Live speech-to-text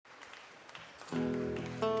Hello,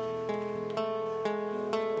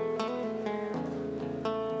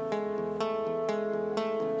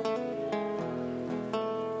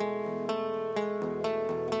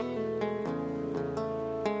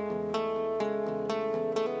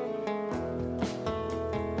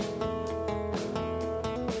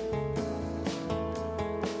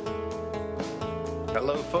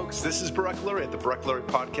 folks. This is Barak Lurie at the Barak Lurie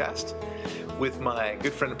Podcast with my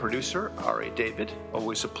good friend and producer, R.A. David.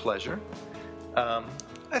 Always a pleasure.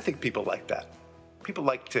 I think people like that. People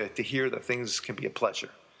like to hear that things can be a pleasure.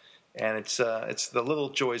 And it's the little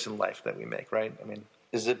joys in life that we make, right? I mean,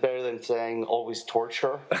 is it better than saying always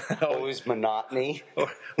torture, always monotony?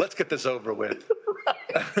 Let's get this over with.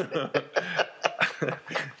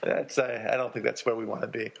 I don't think that's where we want to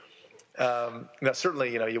be. Now,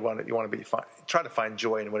 certainly, you want to be fine. Try to find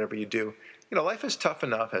joy in whatever you do. Life is tough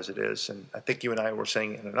enough as it is, and I think you and I were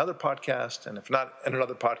saying in another podcast, and if not in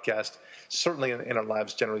another podcast, certainly in our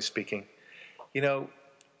lives, generally speaking,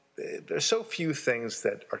 there's so few things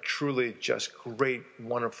that are truly just great,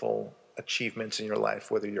 wonderful achievements in your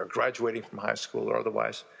life, whether you're graduating from high school or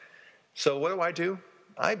otherwise. So what do?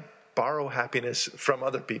 I borrow happiness from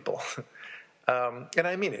other people. And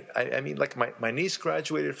I mean it. I mean, like my niece is going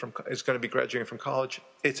to be graduating from college.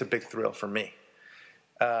 It's a big thrill for me.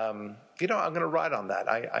 I'm going to ride on that.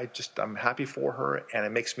 I'm happy for her, and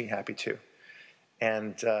it makes me happy too.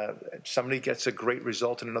 And somebody gets a great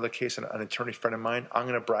result in another case, an attorney friend of mine, I'm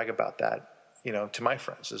going to brag about that, to my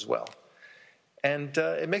friends as well. And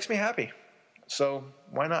it makes me happy. So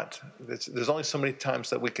why not? There's only so many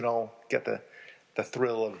times that we can all get the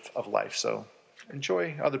thrill of life. So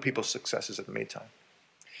enjoy other people's successes in the meantime.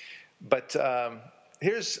 But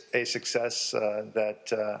here's a success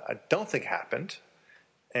that I don't think happened,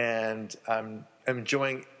 and I'm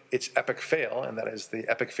enjoying its epic fail, and that is the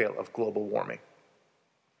epic fail of global warming.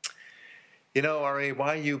 Ari,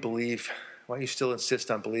 why you still insist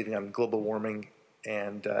on believing on global warming,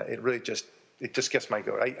 and it just gets my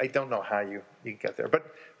goat. I don't know how you get there,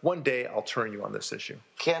 but one day I'll turn you on this issue.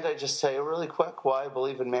 Can't I just tell you really quick why I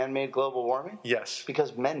believe in man-made global warming? Yes.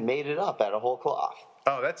 Because men made it up out of whole cloth.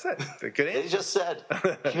 Oh, that's it. The good answer. They just said,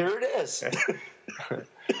 here it is.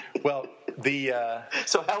 Well,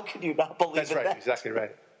 so how can you not believe in that? That's right, exactly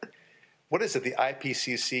right. What is it? The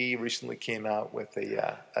IPCC recently came out with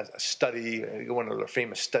a study, one of their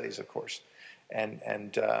famous studies, of course,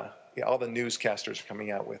 and all the newscasters are coming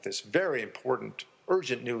out with this very important,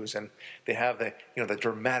 urgent news, and they have the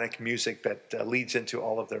dramatic music that leads into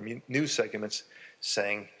all of their news segments,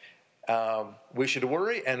 saying we should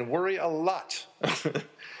worry and worry a lot.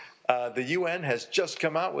 The UN has just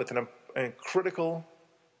come out with a critical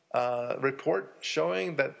report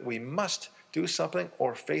showing that we must do something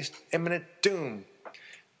or face imminent doom.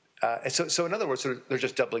 And so in other words, they're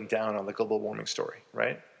just doubling down on the global warming story,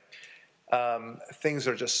 right? Things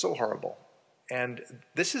are just so horrible, and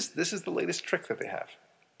this is the latest trick that they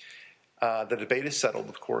have. The debate is settled,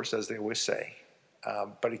 of course, as they always say,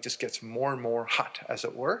 but it just gets more and more hot, as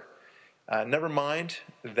it were. Never mind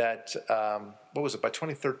that, by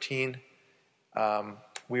 2013,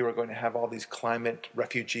 we were going to have all these climate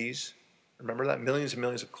refugees. Remember that? Millions and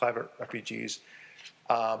millions of climate refugees.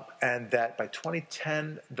 And that by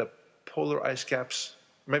 2010, the polar ice caps,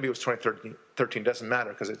 maybe it was 2013, doesn't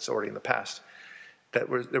matter because it's already in the past, there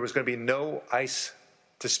was going to be no ice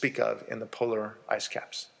to speak of in the polar ice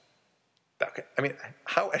caps. Okay. I mean,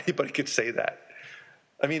 how anybody could say that?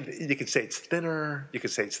 I mean, you could say it's thinner. You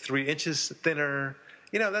could say it's 3 inches thinner.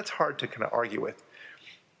 That's hard to kind of argue with,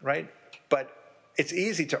 right? But it's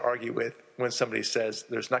easy to argue with when somebody says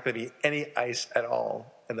there's not going to be any ice at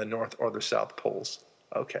all in the North or the South Poles.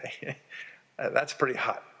 Okay, that's pretty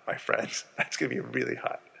hot, my friends. That's going to be really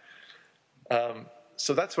hot.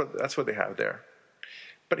 So that's what they have there.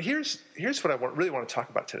 But here's what I really want to talk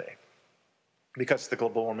about today, because the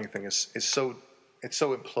global warming thing is so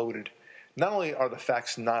imploded. Not only are the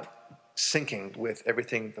facts not syncing with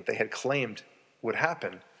everything that they had claimed would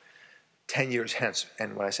happen 10 years hence,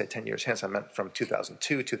 and when I say 10 years hence, I meant from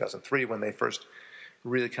 2002, 2003, when they first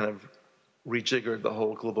really kind of rejiggered the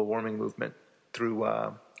whole global warming movement through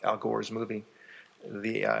Al Gore's movie,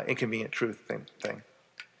 The Inconvenient Truth thing.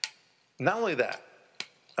 Not only that,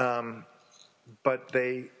 but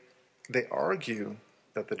they argue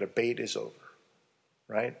that the debate is over,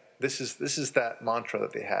 right? This is that mantra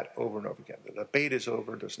that they had over and over again. The debate is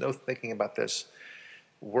over. There's no thinking about this.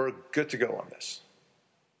 We're good to go on this.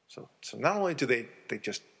 So not only do they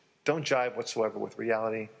just don't jive whatsoever with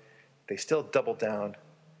reality, they still double down.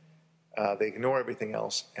 They ignore everything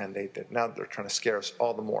else, and now they're trying to scare us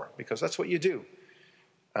all the more, because that's what you do.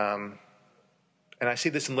 And I see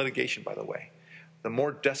this in litigation, by the way. the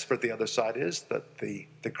more desperate the other side is, the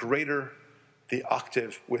greater the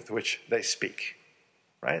octave with which they speak,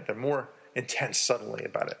 right? They're more intense suddenly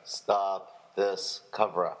about it. Stop this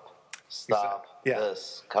cover-up. Stop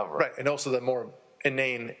this cover-up. Right, and also the more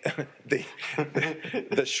inane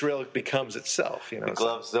the shrill becomes itself. The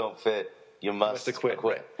gloves don't fit. You must quit.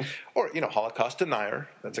 Right. Or, Holocaust denier.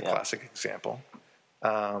 That's a classic example.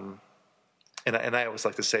 And I always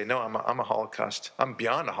like to say, no, I'm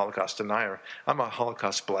beyond a Holocaust denier. I'm a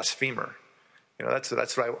Holocaust blasphemer.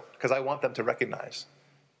 That's right, because I want them to recognize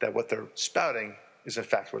that what they're spouting is in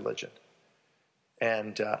fact religion.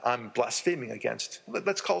 And I'm blaspheming against,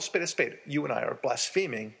 let's call a spade. You and I are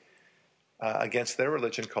blaspheming against their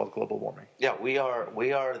religion called global warming. Yeah, we are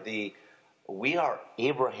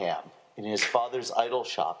Abraham in his father's idol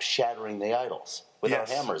shop, shattering the idols with our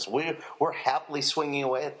hammers. We're happily swinging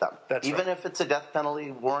away at them, even if it's a death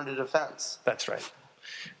penalty warranted offense. That's right.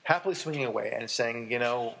 Happily swinging away and saying,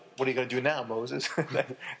 what are you going to do now, Moses? No,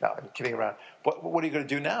 I'm kidding around. What are you going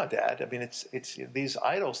to do now, Dad? I mean, it's these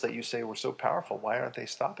idols that you say were so powerful. Why aren't they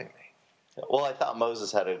stopping me? Well, I thought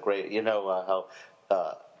Moses had a great, how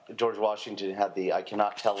George Washington had the "I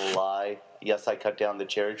cannot tell a lie. Yes, I cut down the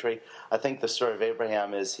cherry tree." I think the story of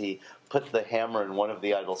Abraham is he put the hammer in one of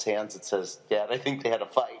the idol's hands. It says, "Dad, I think they had a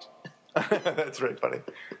fight." That's very funny.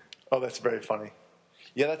 Oh, that's very funny.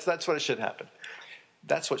 Yeah, that's what it should happen.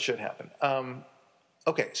 That's what should happen.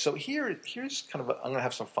 Okay, so here's kind of I'm going to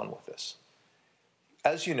have some fun with this.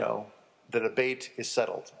 As you know, the debate is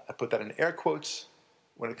settled. I put that in air quotes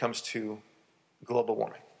when it comes to global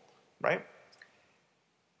warming, right?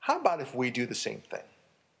 How about if we do the same thing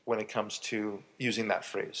when it comes to using that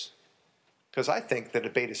phrase? Because I think the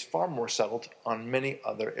debate is far more settled on many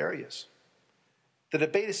other areas. The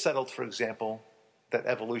debate is settled, for example, that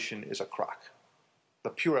evolution is a crock. The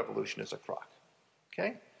pure evolution is a crock.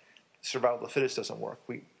 Okay? Survival of the fittest doesn't work.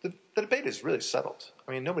 The debate is really settled.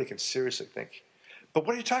 I mean, nobody can seriously think. But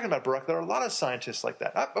what are you talking about, Barack? There are a lot of scientists like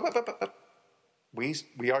that.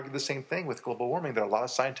 We argue the same thing with global warming. There are a lot of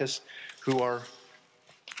scientists who are,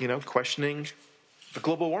 questioning the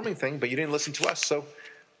global warming thing, but you didn't listen to us. So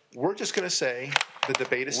we're just going to say the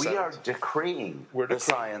debate is settled. We are decreeing the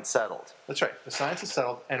science settled. That's right. The science is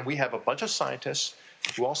settled, and we have a bunch of scientists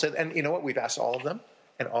who all say, and you know what? We've asked all of them,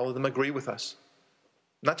 and all of them agree with us.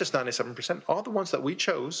 Not just 97%. All the ones that we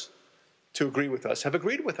chose to agree with us have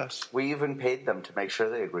agreed with us. We even paid them to make sure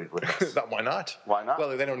they agreed with us. Why not? Why not?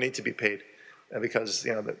 Well, they don't need to be paid because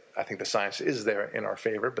I think the science is there in our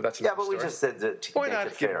favor. But that's another story. We just said that to make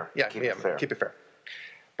it fair. Keep it fair.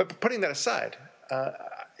 But putting that aside,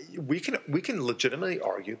 we can legitimately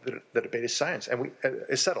argue that the debate is science and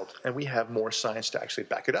is settled, and we have more science to actually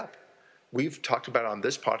back it up. We've talked about it on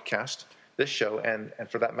this podcast, this show, and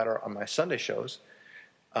for that matter on my Sunday shows.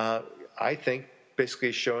 I think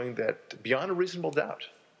basically showing that beyond a reasonable doubt,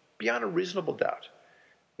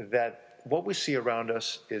 that what we see around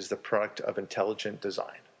us is the product of intelligent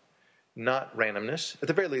design, not randomness, at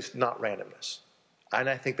the very least, not randomness. And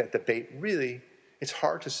I think that debate really, it's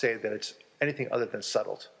hard to say that it's anything other than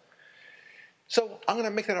settled. So I'm going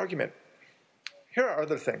to make that argument. Here are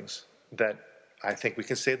other things that I think we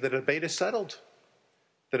can say the debate is settled.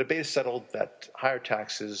 The debate is settled that higher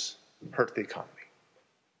taxes hurt the economy.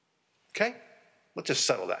 Okay? Let's just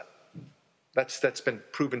settle that. That's been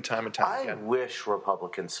proven time and time again. I wish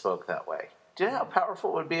Republicans spoke that way. Do you know how powerful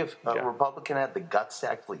it would be if a Republican had the guts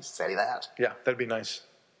to actually say that? Yeah, that'd be nice.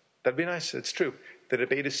 It's true. The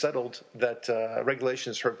debate is settled that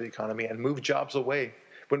regulations hurt the economy and move jobs away.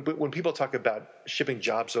 When people talk about shipping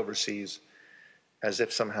jobs overseas, as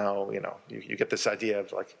if somehow, you get this idea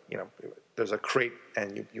of there's a crate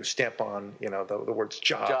and you stamp on, the words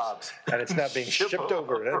jobs. And it's now being shipped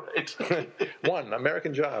over. Right? One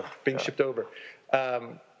American job being shipped over.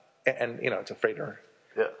 And it's a freighter.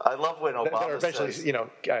 Yeah, I love when Obama that are eventually, says,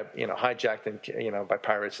 hijacked and by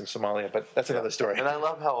pirates in Somalia, but that's another story. And I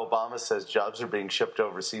love how Obama says jobs are being shipped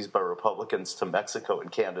overseas by Republicans to Mexico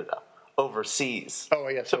and Canada. Overseas. Oh,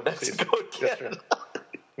 yes, to Mexico and Canada.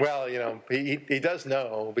 Well, he does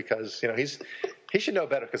know because he should know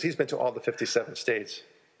better because he's been to all the 57 states,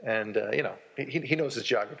 and he knows his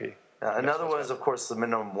geography. Another one is, of course, the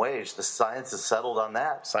minimum wage. The science is settled on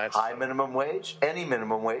that. High minimum wage, any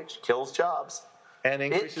minimum wage kills jobs. And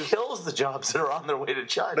increases. It kills the jobs that are on their way to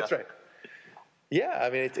China. That's right. Yeah,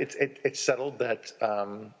 I mean, it's settled that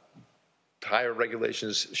higher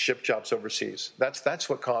regulations ship jobs overseas. That's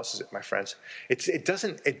what causes it, my friends.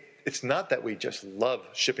 It's not that we just love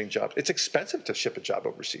shipping jobs. It's expensive to ship a job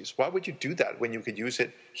overseas. Why would you do that when you could use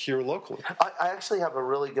it here locally? I actually have a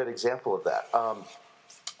really good example of that.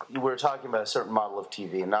 we were talking about a certain model of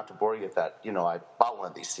TV, and not to bore you with that, I bought one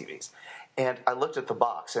of these TVs. And I looked at the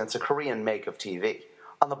box, and it's a Korean make of TV.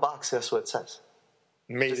 On the box, guess what it says?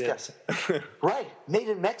 Just guess. Right, made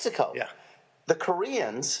in Mexico. Yeah. The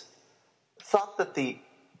Koreans thought that the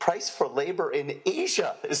price for labor in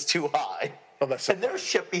Asia is too high, Oh, that's so and they're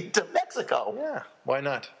shipping to Mexico. Yeah, why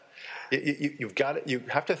not? You've got it. You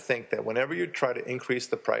have to think that whenever you try to increase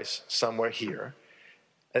the price somewhere here,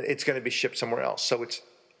 it's going to be shipped somewhere else. So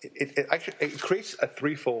it creates a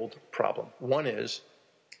threefold problem. One is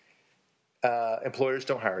employers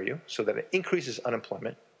don't hire you, so that it increases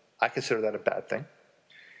unemployment. I consider that a bad thing.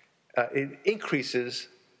 It increases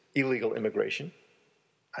illegal immigration.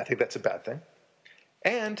 I think that's a bad thing.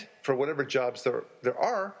 And for whatever jobs there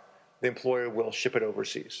are, the employer will ship it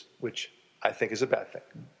overseas, which I think is a bad thing.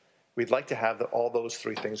 We'd like to have all those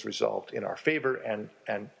three things resolved in our favor,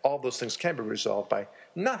 and all those things can be resolved by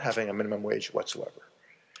not having a minimum wage whatsoever.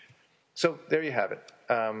 So there you have it.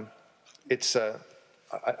 I'd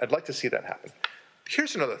like to see that happen.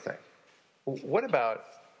 Here's another thing. What about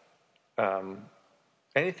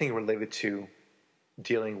anything related to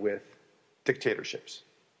dealing with dictatorships?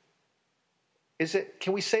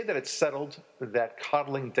 Can we say that it's settled that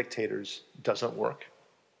coddling dictators doesn't work?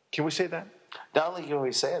 Can we say that? Not only can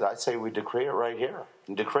we say it, I'd say we decree it right here.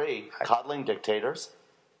 Decree coddling dictators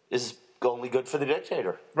is only good for the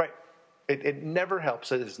dictator. Right. It never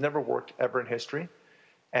helps. It has never worked ever in history.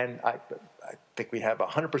 And I think we have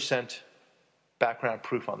 100% background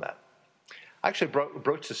proof on that. I actually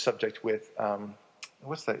broached this subject with,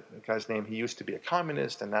 what's that guy's name? He used to be a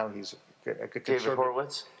communist, and now he's a conservative. David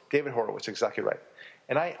Horowitz? David Horowitz, exactly right.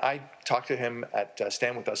 And I talked to him at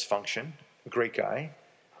Stand With Us function. A great guy,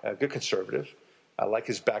 a good conservative. I like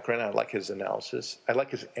his background. I like his analysis. I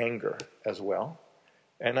like his anger as well.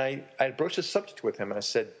 And I broached this subject with him, and I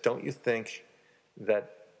said, don't you think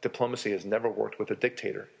that diplomacy has never worked with a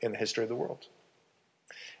dictator in the history of the world?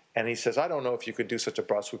 And he says, I don't know if you could do such a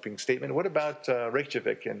broad sweeping statement. What about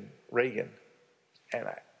Reykjavik and Reagan? And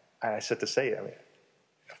I said to say, I mean,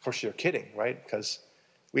 of course you're kidding, right? Because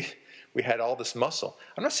we had all this muscle.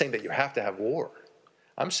 I'm not saying that you have to have war.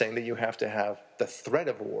 I'm saying that you have to have the threat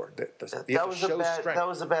of war. That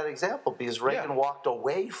was a bad example, because Reagan walked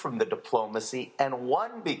away from the diplomacy and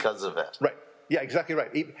won because of it. Right. Yeah, exactly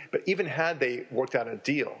right. But even had they worked out a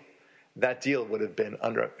deal, that deal would have been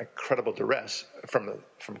under incredible duress from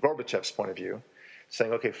Gorbachev's point of view,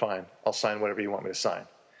 saying, okay, fine, I'll sign whatever you want me to sign.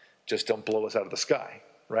 Just don't blow us out of the sky,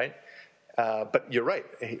 right? But you're right.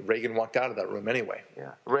 Reagan walked out of that room anyway.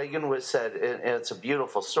 Yeah. Reagan said, and it's a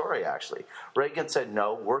beautiful story, actually. Reagan said,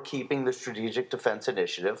 no, we're keeping the Strategic Defense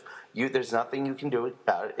Initiative. There's nothing you can do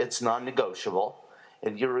about it. It's non-negotiable.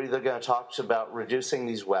 And you're either going to talk about reducing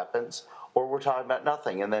these weapons, or we're talking about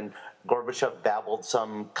nothing. And then Gorbachev babbled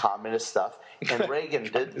some communist stuff, and Reagan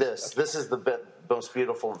did this. This is the most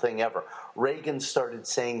beautiful thing ever. Reagan started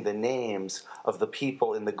saying the names of the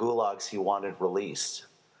people in the gulags he wanted released.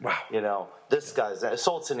 Wow. This guy's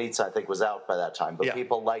Solzhenitsyn, I think, was out by that time, but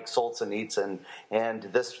people like Solzhenitsyn and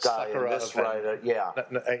this guy Sakharov and this writer. Yeah.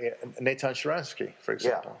 Nathan Sharansky, for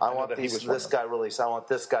example. Yeah, I want this guy released. I want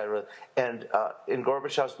this guy released. And in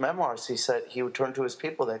Gorbachev's memoirs, he said he would turn to his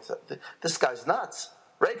people and they said, this guy's nuts.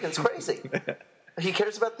 Reagan's crazy. He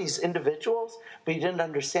cares about these individuals, but he didn't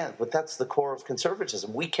understand. But that's the core of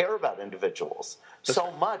conservatism. We care about individuals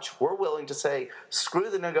so much, we're willing to say, screw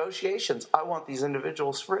the negotiations. I want these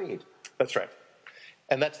individuals freed. That's right.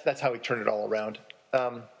 And that's how he turned it all around.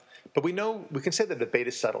 But we can say the debate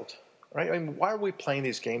is settled, right? I mean, why are we playing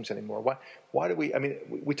these games anymore? Why do we? I mean,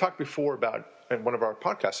 we talked before about, in one of our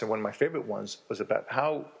podcasts, and one of my favorite ones was about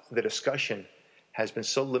how the discussion has been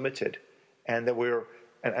so limited, and that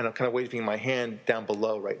and I'm kind of waving my hand down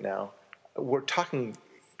below right now. We're talking,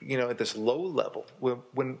 at this low level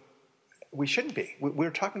when we shouldn't be.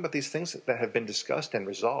 We're talking about these things that have been discussed and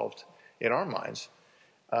resolved in our minds,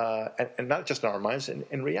 and not just in our minds,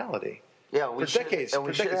 in reality. Yeah, we should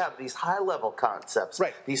have these high-level concepts,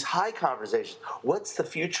 right? These high conversations. What's the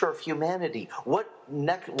future of humanity? What's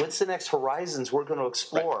the next horizons we're going to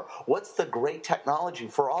explore? Right. What's the great technology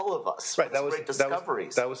for all of us? Right. What's great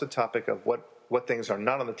discoveries? That was the topic of what things are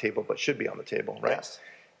not on the table but should be on the table, right? Yes.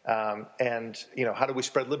 And how do we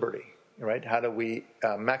spread liberty, right? How do we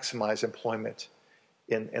maximize employment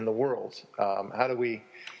in the world? How do we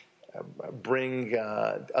bring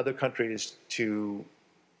other countries to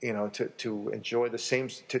enjoy the same,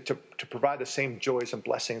 to provide the same joys and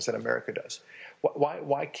blessings that America does?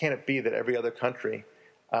 Why can't it be that every other country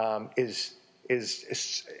is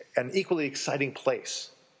an equally exciting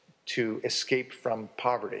place to escape from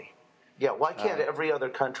poverty Yeah, why can't every other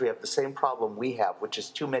country have the same problem we have, which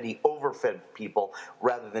is too many overfed people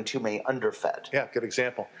rather than too many underfed? Yeah, good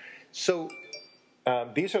example. So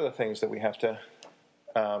these are the things that we have to.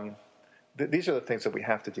 These are the things that we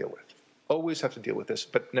have to deal with. Always have to deal with this,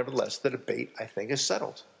 but nevertheless, the debate, I think, is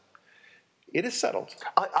settled. It is settled.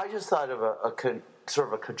 I just thought of sort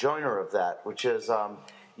of a conjoiner of that, which is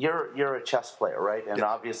you're a chess player, right? And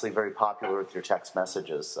obviously very popular with your text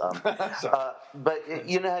messages. But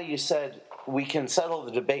you know how you said we can settle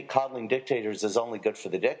the debate coddling dictators is only good for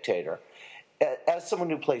the dictator. As someone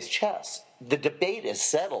who plays chess, the debate is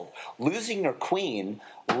settled. Losing your queen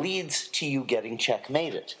leads to you getting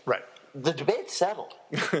checkmated. Right. The debate's settled,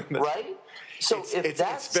 right? So if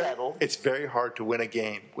that's settled, it's very hard to win a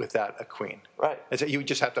game without a queen. Right. And so you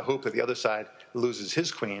just have to hope that the other side loses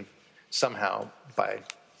his queen somehow by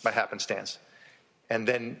happenstance, and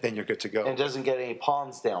then you're good to go. And doesn't get any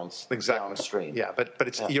pawns downstream. Yeah, but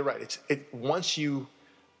you're right. Once you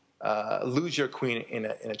lose your queen in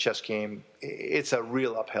a chess game, it's a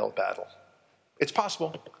real uphill battle. It's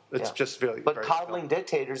possible. It's just very. But very coddling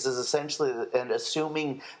dictators is essentially, and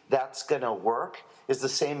assuming that's going to work, is the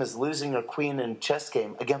same as losing a queen in a chess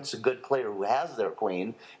game against a good player who has their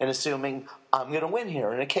queen, and assuming I'm going to win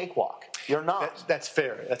here in a cakewalk. You're not. That's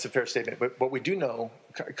fair. That's a fair statement. But what we do know,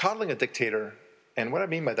 coddling a dictator, and what I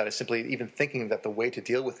mean by that is simply even thinking that the way to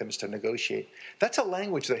deal with him is to negotiate. That's a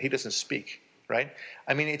language that he doesn't speak, right?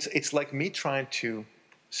 I mean, it's like me trying to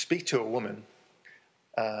speak to a woman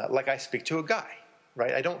like I speak to a guy.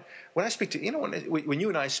 Right? I don't. When I speak to when you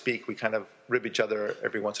and I speak, we kind of rib each other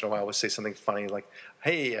every once in a while. We'll say something funny like,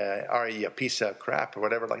 "Hey, are you a piece of crap?" or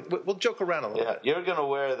whatever. Like we'll joke around a little bit. You're gonna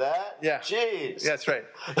wear that? Yeah. Jeez. Yeah, that's right.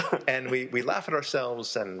 And we laugh at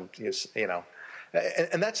ourselves, and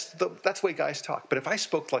and that's the way guys talk. But if I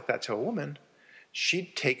spoke like that to a woman,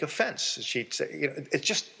 she'd take offense. She'd say, it's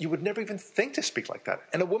just you would never even think to speak like that.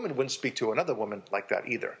 And a woman wouldn't speak to another woman like that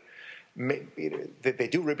either. They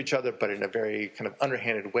do rib each other, but in a very kind of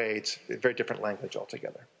underhanded way. It's a very different language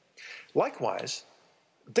altogether. Likewise,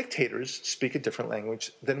 dictators speak a different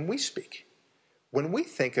language than we speak. When we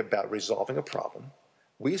think about resolving a problem,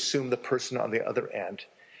 we assume the person on the other end,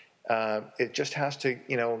 it just has to,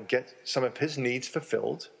 get some of his needs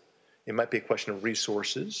fulfilled. It might be a question of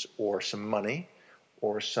resources or some money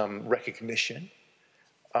or some recognition.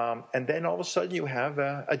 And then all of a sudden you have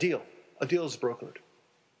a deal. A deal is brokered.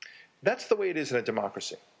 That's the way it is in a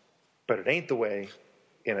democracy, but it ain't the way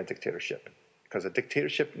in a dictatorship, because a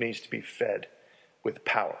dictatorship needs to be fed with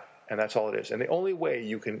power, and that's all it is. And the only way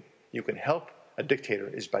you can help a dictator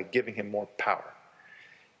is by giving him more power.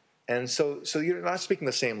 And so you're not speaking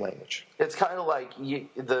the same language. It's kind of like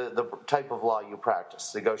the type of law you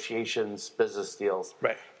practice, negotiations, business deals.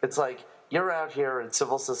 Right. It's like you're out here in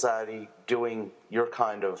civil society doing your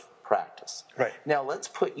kind of practice. Right. Now let's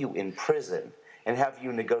put you in prison and have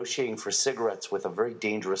you negotiating for cigarettes with a very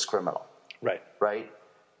dangerous criminal. Right. Right?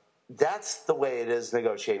 That's the way it is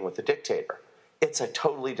negotiating with a dictator. It's a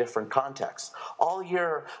totally different context. All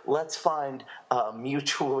year, let's find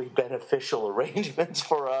mutually beneficial arrangements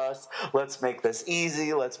for us. Let's make this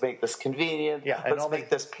easy. Let's make this convenient. Yeah, let's make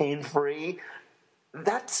this pain-free.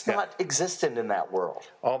 That's not existent in that world.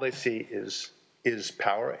 All they see is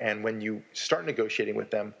power, and when you start negotiating with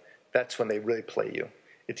them, that's when they really play you.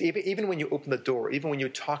 It's even when you open the door, even when you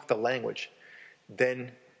talk the language,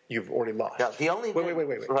 then you've already lost. Yeah, the only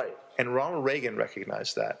wait. Right. And Ronald Reagan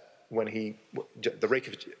recognized that when the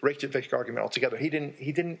Reykjavik argument altogether, he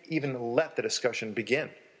didn't even let the discussion begin.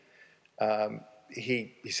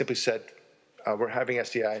 He simply said, "We're having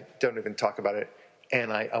SDI. Don't even talk about it.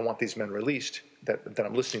 And I want these men released. That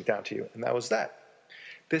I'm listening down to you." And that was that.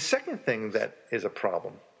 The second thing that is a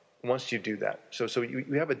problem once you do that, so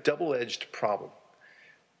you have a double-edged problem.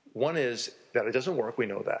 One is that it doesn't work. We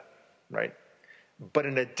know that, right? But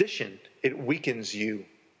in addition, it weakens you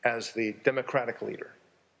as the democratic leader.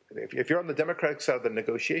 If you're on the democratic side of the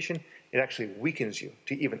negotiation, it actually weakens you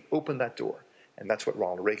to even open that door. And that's what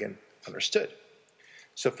Ronald Reagan understood.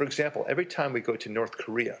 So, for example, every time we go to North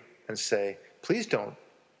Korea and say, please don't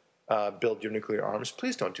build your nuclear arms,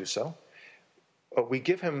 please don't do so, we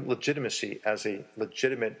give him legitimacy as a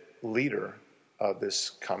legitimate leader of this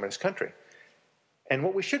communist country. And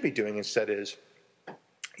what we should be doing instead is,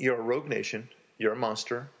 you're a rogue nation, you're a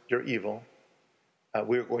monster, you're evil,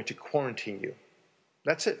 we're going to quarantine you.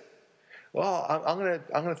 That's it. Well, I'm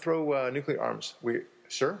going to throw nuclear arms.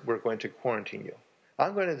 Sir, we're going to quarantine you.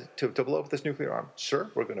 I'm going to blow up this nuclear arm. Sir,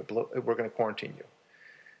 we're going to quarantine you.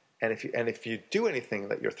 And if you do anything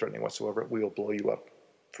that you're threatening whatsoever, we will blow you up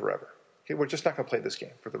forever. Okay, we're just not going to play this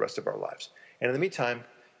game for the rest of our lives. And in the meantime,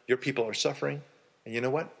 your people are suffering, and you know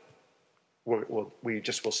what? we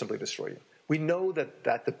just will simply destroy you. We know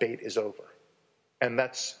that debate is over. And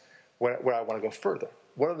that's where I want to go further.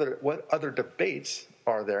 What other debates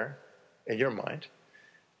are there in your mind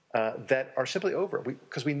that are simply over?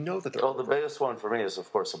 Because we know that they're over. Well, the biggest one for me is,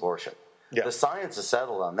 of course, abortion. Yeah. The science is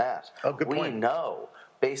settled on that. Oh, good point. We know,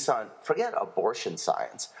 based on, forget abortion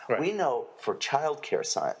science, Right. we know for childcare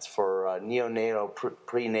science, for neonatal,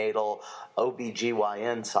 prenatal,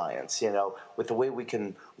 OBGYN science, with the way we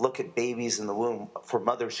can look at babies in the womb for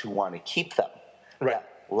mothers who want to keep them. Right.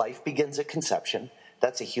 That life begins at conception.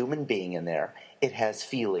 That's a human being in there. It has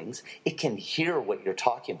feelings. It can hear what you're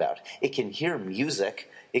talking about. It can hear music.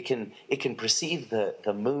 It can perceive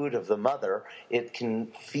the mood of the mother. It can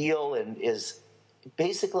feel and is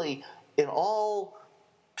basically in all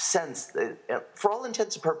sense, for all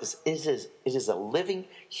intents and purposes, it is a living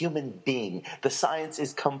human being. The science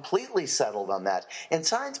is completely settled on that. And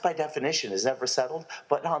science by definition is never settled,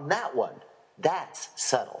 but on that one, that's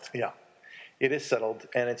settled. Yeah, it is settled,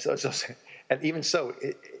 and and even so,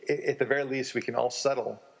 at the very least, we can all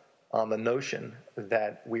settle on the notion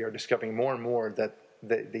that we are discovering more and more that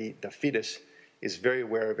the fetus is very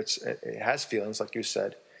aware of it has feelings, like you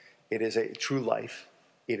said. It is a true life.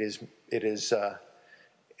 It is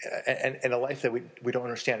and a life that we don't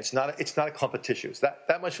understand. It's not a clump of tissues.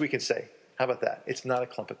 That much we can say. How about that? It's not a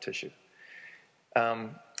clump of tissue.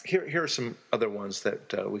 Here are some other ones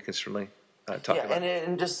that we can certainly talk about.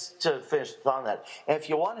 And just to finish on that, if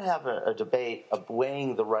you want to have a debate of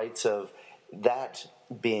weighing the rights of that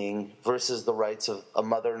being versus the rights of a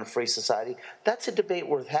mother in a free society, that's a debate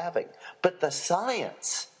worth having. But the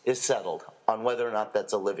science is settled on whether or not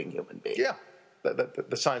that's a living human being. Yeah,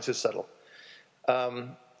 the science is settled.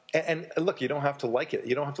 And look, you don't have to like it.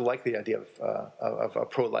 You don't have to like the idea of a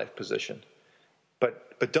pro-life position.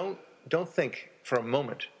 But don't think for a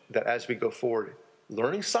moment that as we go forward,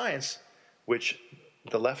 learning science, which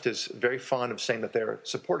the left is very fond of saying that they're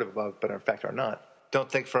supportive of, but in fact are not,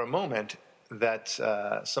 don't think for a moment that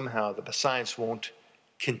somehow that the science won't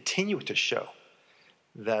continue to show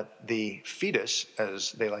that the fetus,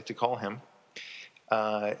 as they like to call him,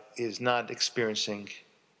 is not experiencing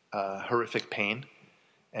horrific pain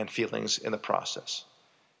and feelings in the process.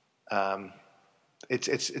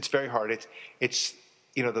 It's very hard. It's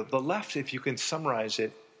the left. If you can summarize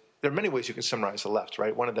it, there are many ways you can summarize the left.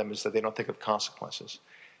 Right. One of them is that they don't think of consequences.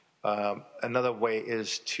 Another way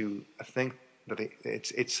is to think that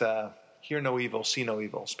it's hear no evil, see no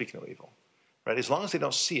evil, speak no evil. Right. As long as they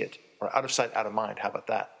don't see it, or out of sight, out of mind. How about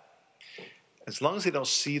that? As long as they don't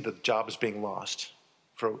see the job is being lost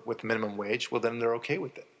with minimum wage, well, then they're okay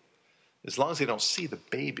with it. As long as they don't see the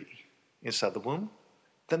baby inside the womb,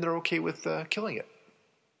 then they're okay with killing it.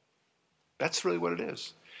 That's really what it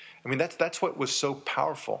is. I mean, that's what was so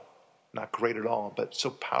powerful, not great at all, but so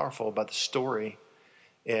powerful about the story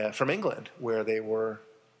from England, where they were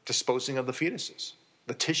disposing of the fetuses,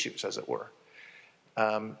 the tissues, as it were.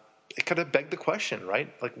 It kind of begged the question,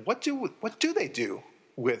 right? Like, what do they do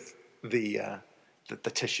with the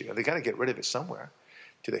tissue? They got to get rid of it somewhere.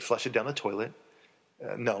 Do they flush it down the toilet?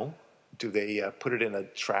 No. Do they put it in a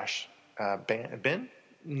trash bin?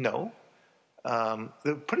 No.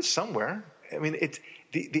 They put it somewhere. I mean, it's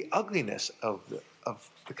the ugliness of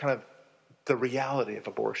the kind of the reality of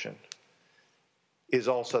abortion is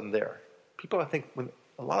all of a sudden there. People, I think,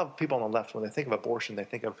 a lot of people on the left, when they think of abortion, they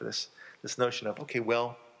think of this notion of, okay,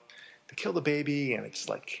 well, they kill the baby and it's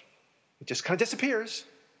like it just kind of disappears,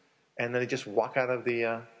 and then they just walk out of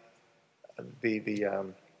the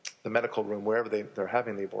medical room wherever they're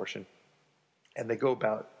having the abortion, and they go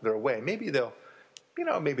about their way. Maybe they're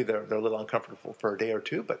a little uncomfortable for a day or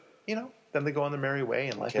two, but then they go on their merry way,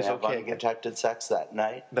 and life is okay. Have unprotected sex that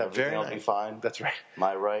night. That very night. Will be fine. That's right.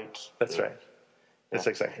 My right. That's right. That's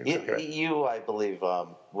exactly right. You, I believe,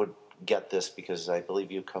 would get this because I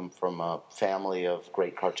believe you come from a family of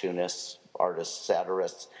great cartoonists, artists,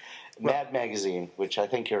 satirists. Mad Magazine, which I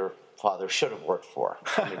think your father should have worked for.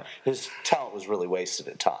 I mean, his talent was really wasted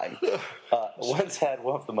at time. Once had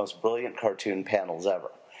one of the most brilliant cartoon panels ever.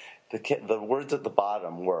 The words at the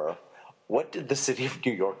bottom were, "What did the city of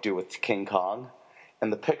New York do with King Kong?"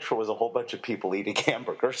 And the picture was a whole bunch of people eating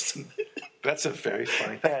hamburgers. That's a very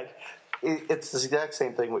funny thing. And it's the exact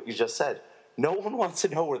same thing what you just said. No one wants to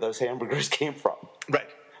know where those hamburgers came from. Right.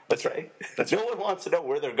 That's right. No one wants to know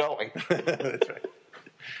where they're going. That's right.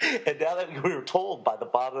 And now that we were told by the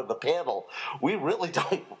bottom of the panel, we really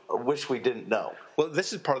don't wish we didn't know. Well,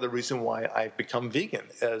 this is part of the reason why I've become vegan,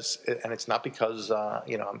 and it's not because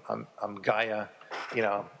I'm Gaia,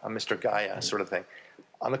 I'm Mr. Gaia sort of thing.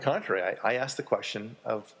 On the contrary, I ask the question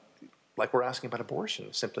of, like we're asking about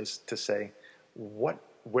abortion, simply to say, what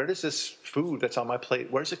where does this food that's on my plate,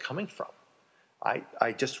 where's it coming from?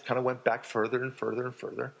 I just kind of went back further and further and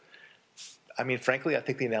further. I mean, frankly, I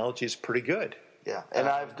think the analogy is pretty good. Yeah, and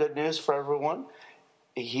I have good news for everyone.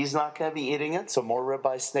 He's not going to be eating it, so more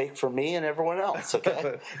ribeye steak for me and everyone else,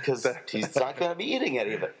 okay? Because he's not going to be eating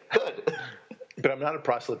any of it. Good. But I'm not a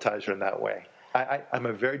proselytizer in that way. I'm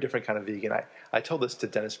a very different kind of vegan. I told this to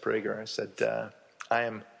Dennis Prager. I said, I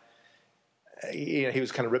am, he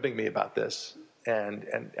was kind of ribbing me about this.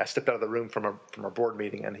 And I stepped out of the room from our board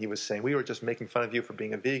meeting, and he was saying, we were just making fun of you for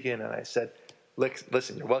being a vegan. And I said,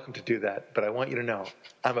 listen, you're welcome to do that, but I want you to know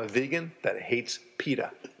I'm a vegan that hates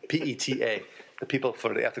PETA, P-E-T-A, the people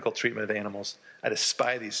for the ethical treatment of animals. I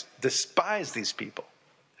despise these people.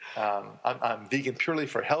 I'm vegan purely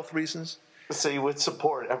for health reasons. So you would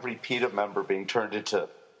support every PETA member being turned into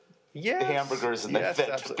hamburgers and then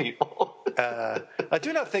fed to people? I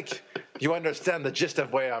do not think you understand the gist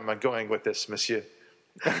of where I'm going with this, monsieur.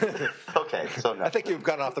 Okay, so no. I think you've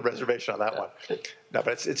gone off the reservation on that one. No,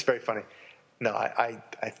 but it's very funny. No, I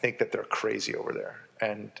think that they're crazy over there.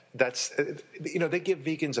 And that's, they give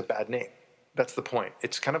vegans a bad name. That's the point.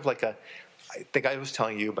 It's kind of like I think I was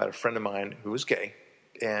telling you about a friend of mine who was gay.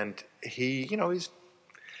 And he,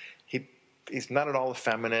 he's not at all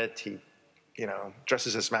effeminate. He,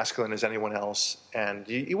 dresses as masculine as anyone else. And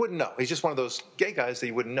you wouldn't know. He's just one of those gay guys that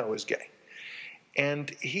you wouldn't know is gay.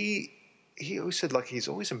 And he always said, like, he's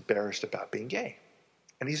always embarrassed about being gay.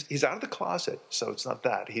 And he's out of the closet, so it's not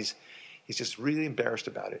that. He's just really embarrassed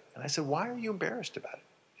about it. And I said, why are you embarrassed about it?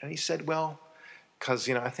 And he said, well, because,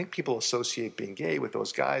 I think people associate being gay with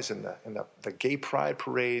those guys in the gay pride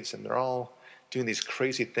parades, and they're all doing these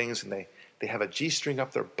crazy things, and they have a G-string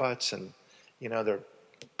up their butts, and, they're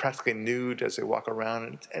practically nude as they walk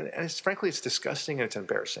around. And frankly, it's disgusting and it's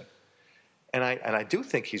embarrassing. And I do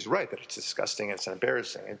think he's right that it's disgusting and it's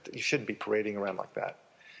embarrassing. You shouldn't be parading around like that.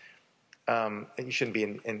 And you shouldn't be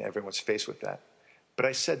in everyone's face with that. But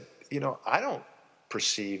I said, I don't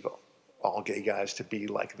perceive all gay guys to be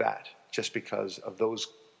like that just because of those,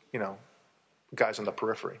 guys on the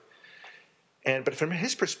periphery. But from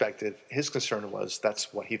his perspective, his concern was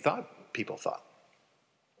that's what he thought people thought.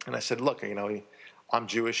 And I said, look, I'm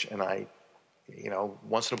Jewish, and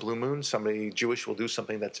once in a blue moon, somebody Jewish will do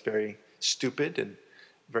something that's very stupid and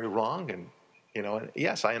very wrong. And, and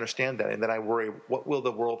yes, I understand that. And then I worry, what will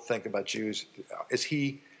the world think about Jews? Is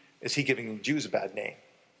he giving Jews a bad name?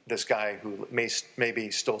 This guy who maybe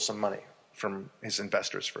stole some money from his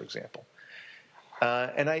investors, for example.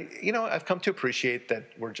 And I've come to appreciate that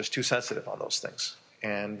we're just too sensitive on those things.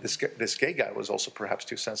 And this gay guy was also perhaps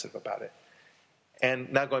too sensitive about it.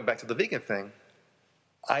 And now going back to the vegan thing,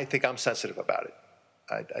 I think I'm sensitive about it.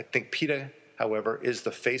 I think PETA, however, is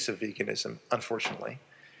the face of veganism, unfortunately.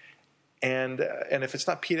 And if it's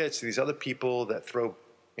not PETA, it's these other people that throw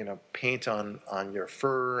paint on your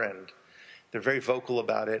fur, and they're very vocal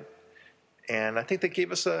about it. And I think they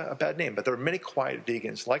gave us a bad name. But there are many quiet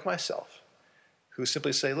vegans like myself who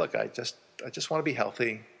simply say, look, I just want to be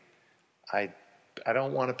healthy. I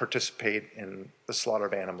don't want to participate in the slaughter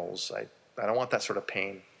of animals. I don't want that sort of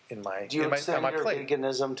pain in my Do you extend your plate.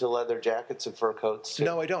 Veganism to leather jackets and fur coats too?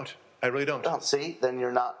 No, I don't. I really don't. Oh, see, then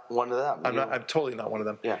you're not one of them. I'm totally not one of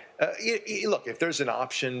them. Yeah. Look, if there's an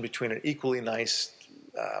option between an equally nice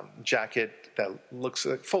jacket that looks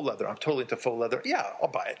like full leather, I'm totally into full leather. Yeah, I'll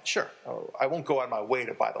buy it. Sure. I won't go out of my way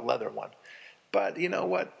to buy the leather one. But you know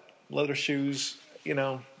what? Leather shoes,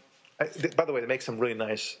 by the way, they make some really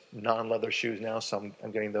nice non-leather shoes now, so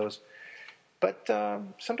I'm getting those. But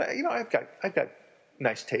sometimes, I've got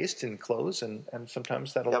nice taste in clothes, and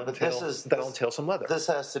sometimes that'll entail some leather. This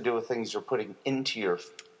has to do with things you're putting into your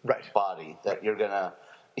body that you're gonna,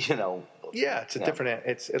 Yeah, it's a different.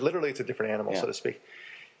 It's a different animal, so to speak.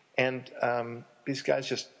 And these guys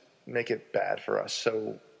just make it bad for us.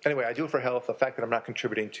 So anyway, I do it for health. The fact that I'm not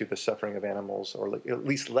contributing to the suffering of animals, or at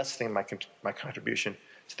least lessening my contribution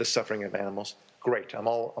to the suffering of animals, great. I'm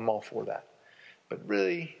all for that. But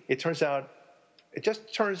really, it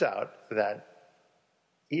just turns out that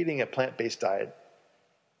eating a plant-based diet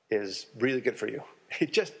is really good for you.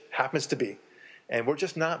 It just happens to be. And we're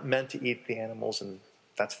just not meant to eat the animals, and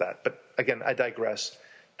that's that. But again, I digress.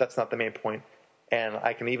 That's not the main point. And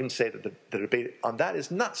I can even say that the debate on that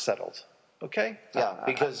is not settled. Okay? Yeah,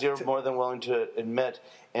 because you're more than willing to admit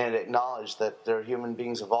and acknowledge that there are human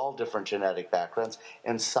beings of all different genetic backgrounds,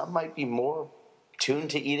 and some might be more tuned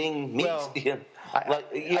to eating meat. Well,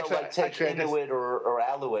 take Inuit or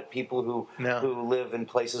Alouette, people who live in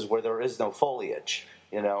places where there is no foliage.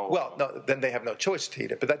 Well, no, then they have no choice to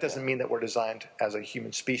eat it. But that doesn't mean that we're designed as a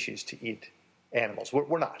human species to eat animals.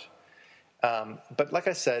 We're not. But like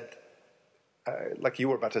I said, like you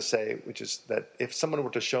were about to say, which is that if someone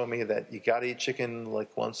were to show me that you got to eat chicken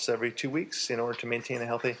like once every 2 weeks in order to maintain a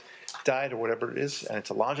healthy diet or whatever it is, and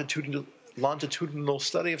it's a longitudinal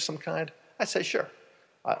study of some kind, I say, sure,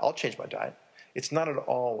 I'll change my diet. It's not at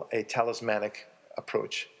all a talismanic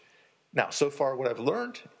approach. Now, so far what I've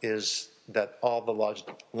learned is that all the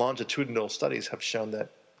longitudinal studies have shown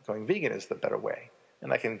that going vegan is the better way,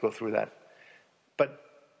 and I can go through that. But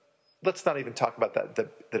let's not even talk about that, the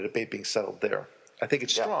debate being settled there. I think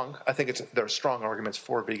it's strong. I think there are strong arguments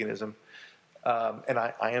for veganism, and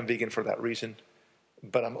I am vegan for that reason.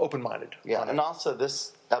 But I'm open-minded. Yeah, and also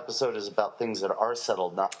this episode is about things that are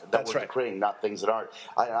settled, not that we're decreeing, not things that aren't.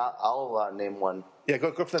 I'll name one. Yeah,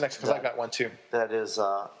 go for the next because I got one too. That is.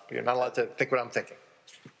 You're not allowed to think what I'm thinking.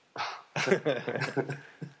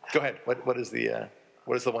 Go ahead. What is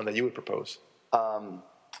the one that you would propose?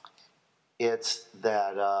 It's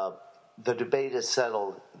that the debate is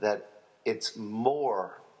settled that it's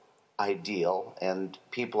more ideal and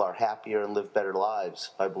people are happier and live better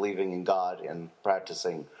lives by believing in God and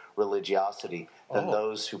practicing religiosity than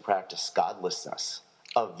those who practice godlessness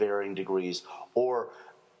of varying degrees or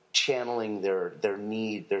channeling their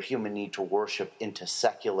human need to worship into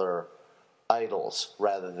secular idols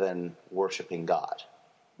rather than worshiping God.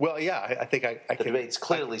 Well, yeah, I think I can. The debate's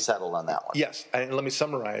clearly settled on that one. Yes, and let me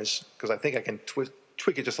summarize because I think I can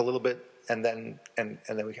tweak it just a little bit, and then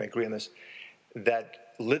we can agree on this. That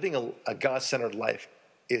living a God-centered life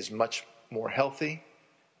is much more healthy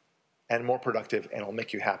and more productive, and it'll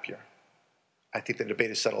make you happier. I think the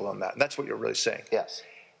debate is settled on that. And that's what you're really saying. Yes.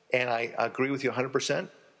 And I agree with you 100%.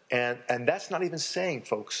 And that's not even saying,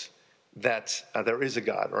 folks, that there is a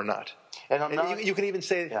God or not. And you can even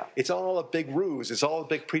say it's all a big ruse. It's all a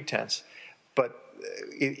big pretense. But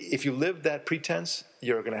if you live that pretense,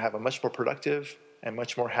 you're going to have a much more productive and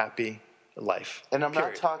much more happy life. And I'm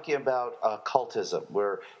not talking about cultism,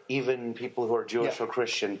 where even people who are Jewish or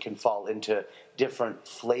Christian can fall into different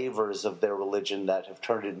flavors of their religion that have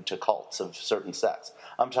turned into cults of certain sects.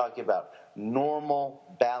 I'm talking about normal,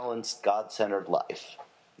 balanced, God-centered life.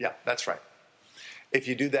 Yeah, that's right. If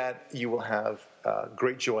you do that, you will have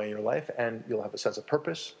great joy in your life, and you'll have a sense of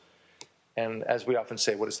purpose. And as we often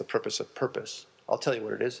say, what is the purpose of purpose? I'll tell you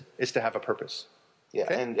what it is. It's to have a purpose. Yeah,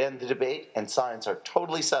 okay? and the debate and science are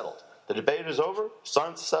totally settled. The debate is over.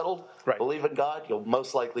 Science is settled. Right. Believe in God. You'll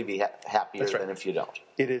most likely be happier than if you don't.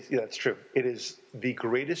 It is. Yeah, that's true. It is the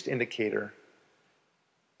greatest indicator,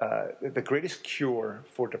 the greatest cure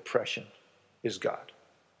for depression is God.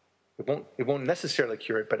 It won't necessarily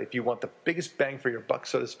cure it, but if you want the biggest bang for your buck,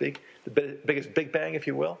 so to speak, the biggest big bang, if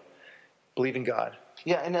you will, believe in God.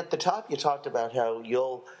 Yeah, and at the top you talked about how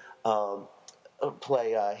you'll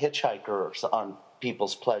play hitchhiker on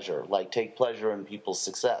people's pleasure, like take pleasure in people's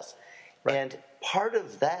success. Right. And part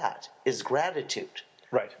of that is gratitude.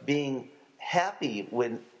 Right. Being happy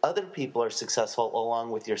when other people are successful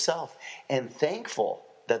along with yourself and thankful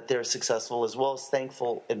that they're successful as well as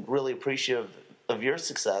thankful and really appreciative of your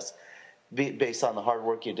success based on the hard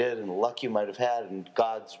work you did and the luck you might have had and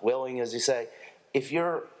God's willing, as you say. If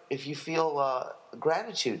you feel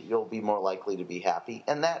gratitude, you'll be more likely to be happy.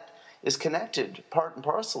 And that is connected part and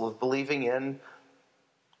parcel with believing in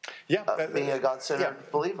being a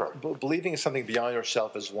God-centered believer. Believing in something beyond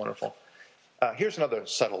yourself is wonderful. Here's another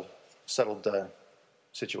settled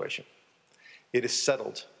situation. It is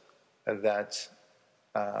settled that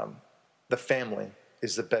the family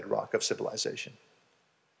is the bedrock of civilization.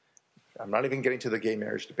 I'm not even getting to the gay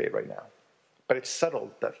marriage debate right now. But it's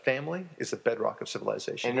settled that family is the bedrock of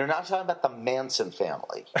civilization. And you're not talking about the Manson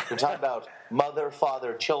family. You're talking about mother,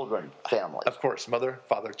 father, children family. Of course, mother,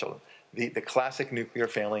 father, children. The classic nuclear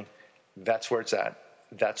family, that's where it's at.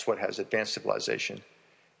 That's what has advanced civilization.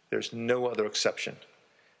 There's no other exception,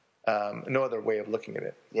 no other way of looking at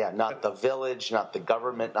it. Yeah, not the village, not the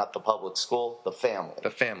government, not the public school, the family.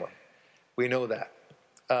 The family. We know that.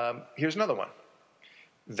 Here's another one.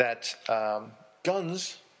 That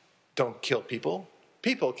guns don't kill people.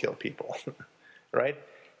 People kill people, right?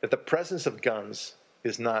 That the presence of guns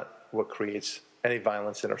is not what creates any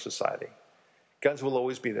violence in our society. Guns will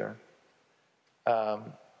always be there.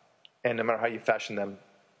 And no matter how you fashion them,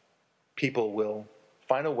 people will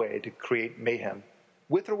find a way to create mayhem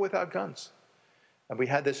with or without guns. And we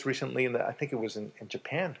had this recently I think it was in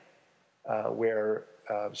Japan, where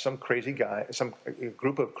some crazy guy, a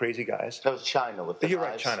group of crazy guys. That was China with the knives. You're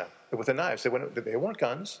right, China. With the knives. They weren't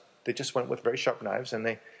guns. They just went with very sharp knives, and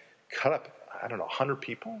they cut up, 100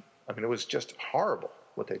 people. I mean, it was just horrible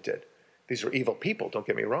what they did. These were evil people, don't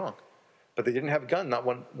get me wrong. But they didn't have a gun. Not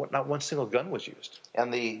one single gun was used.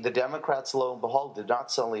 And the Democrats, lo and behold, did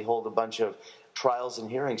not suddenly hold a bunch of trials and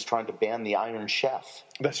hearings trying to ban the Iron Chef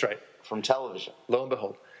That's right. from television. Lo and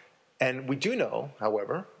behold. And we do know,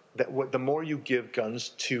 however, that the more you give guns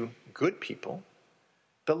to good people,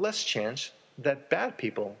 the less chance that bad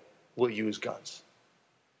people will use guns.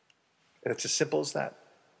 And it's as simple as that.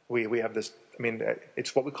 We have this,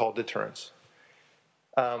 it's what we call deterrence.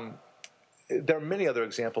 There are many other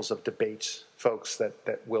examples of debates, folks,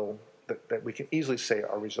 that we can easily say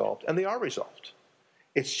are resolved, and they are resolved.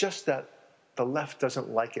 It's just that the left doesn't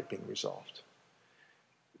like it being resolved.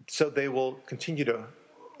 So they will continue to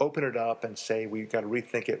open it up and say, we've got to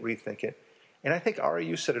rethink it. And I think, Ari,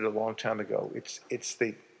 you said it a long time ago, it's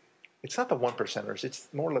not the 1%ers, it's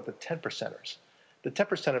more like the 10%ers. The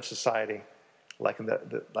 10% of society, like in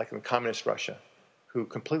the communist Russia, who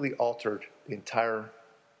completely altered the entire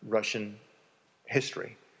Russian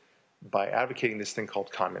history by advocating this thing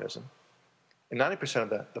called communism. And 90% of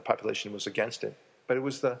the population was against it, but it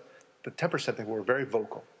was the 10% that were very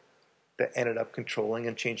vocal that ended up controlling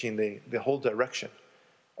and changing the whole direction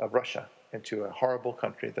of Russia into a horrible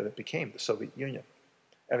country that it became, the Soviet Union.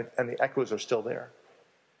 And the echoes are still there.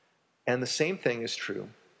 And the same thing is true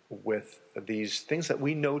with these things that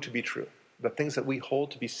we know to be true, the things that we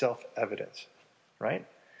hold to be self-evident, right?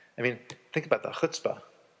 Think about the chutzpah,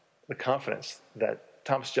 the confidence that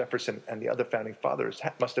Thomas Jefferson and the other founding fathers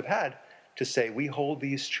must have had to say, we hold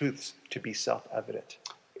these truths to be self-evident.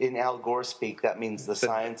 In Al Gore speak, that means the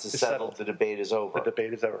science is settled, the debate is over. The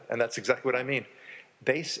debate is over. And that's exactly what I mean.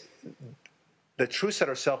 The truths that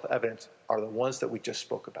are self-evident are the ones that we just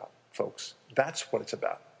spoke about, folks. That's what it's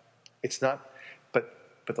about. It's not,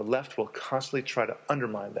 but the left will constantly try to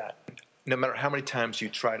undermine that. No matter how many times you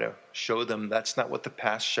try to show them that's not what the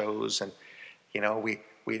past shows, and we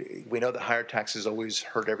know that higher taxes always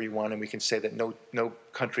hurt everyone, and we can say that no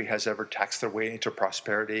country has ever taxed their way into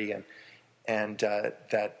prosperity, and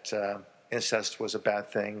that incest was a bad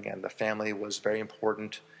thing, and the family was very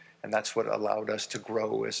important, and that's what allowed us to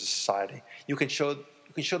grow as a society. You can show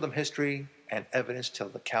them history and evidence till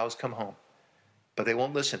the cows come home, but they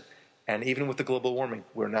won't listen. And even with the global warming,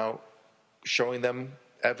 we're now showing them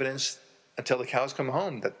evidence until the cows come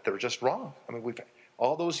home that they're just wrong. We've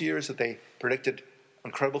all those years that they predicted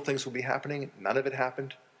incredible things will be happening, none of it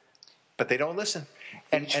happened, but they don't listen.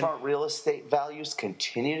 Beachfront real estate values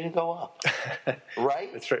continue to go up,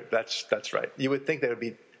 right? That's right. That's right. You would think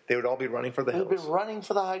they would all be running for the hills. They would be running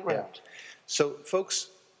for the high ground. Yeah. So, folks,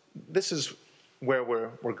 this is where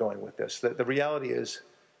we're going with this. The reality is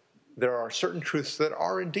there are certain truths that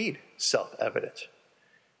are indeed self-evident,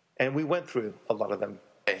 and we went through a lot of them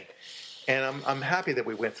today. And I'm happy that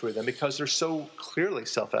we went through them because they're so clearly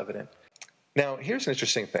self-evident. Now, here's an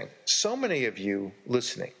interesting thing. So many of you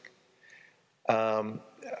listening,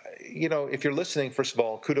 if you're listening, first of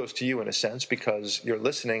all, kudos to you in a sense, because you're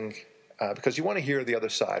listening because you want to hear the other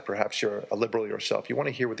side. Perhaps you're a liberal yourself. You want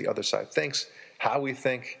to hear what the other side thinks, how we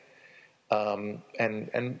think.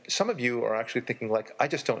 And some of you are actually thinking, like, I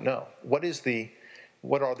just don't know. What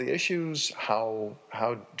are the issues? How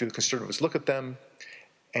do conservatives look at them?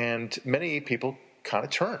 And many people kind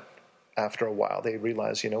of turn after a while. They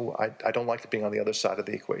realize, I don't like being on the other side of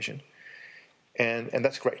the equation. And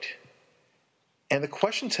that's great. And the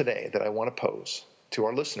question today that I want to pose to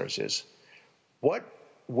our listeners is, what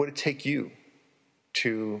would it take you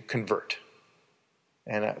to convert?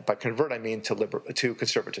 And by convert, I mean to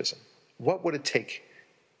conservatism. What would it take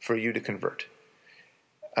for you to convert?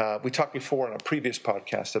 We talked before on a previous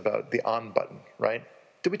podcast about the on button, right?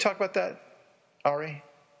 Did we talk about that, Ari?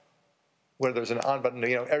 Where there's an on button,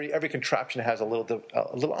 every contraption has a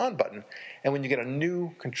little on button, and when you get a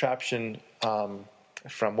new contraption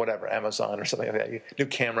from whatever, Amazon or something like that, new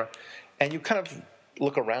camera, and you kind of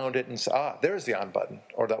look around it and say, there's the on button,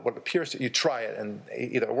 or that what appears to, you try it and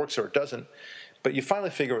either it works or it doesn't, but you finally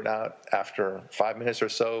figure it out after 5 minutes or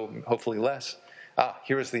so, hopefully less.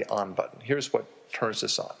 Here's the on button. Here's what turns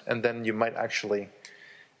this on, and then you might actually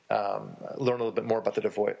learn a little bit more about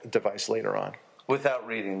the device later on. Without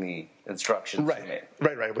reading the instructions. Right.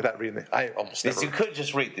 Without reading I almost never. You could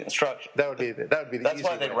just read the instructions. That would be the That's easy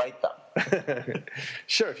why way. they write them.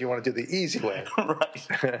 Sure, if you want to do the easy way.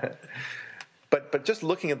 Right. But just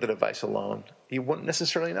looking at the device alone, you wouldn't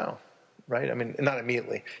necessarily know, right? Not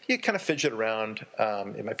immediately. You kind of fidget around.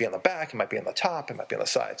 It might be on the back. It might be on the top. It might be on the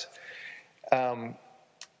sides.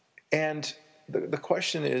 And the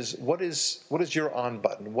question is, what is your on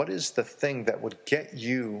button? What is the thing that would get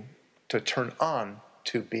you to turn on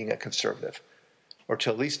to being a conservative, or to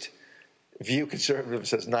at least view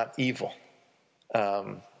conservatives as not evil?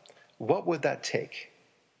 What would that take?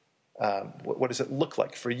 What does it look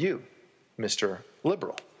like for you, Mr.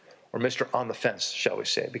 Liberal? or Mr. On the Fence, shall we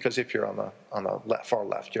say? Because if you're on the far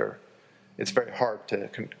left, it's very hard to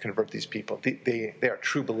convert these people. They are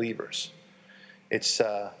true believers. It's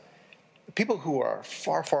people who are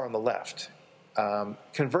far on the left.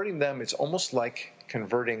 Converting them, it's almost like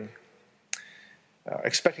converting.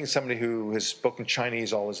 Expecting somebody who has spoken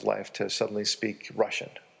Chinese all his life to suddenly speak Russian.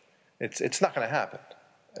 It's not going to happen.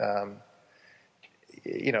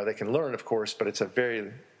 They can learn, of course, but it's a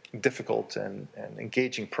very difficult and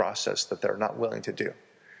engaging process that they're not willing to do.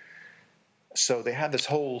 So they have this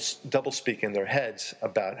whole doublespeak in their heads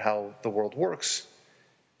about how the world works,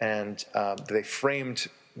 and they framed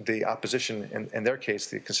the opposition, in their case,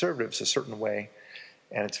 the conservatives, a certain way,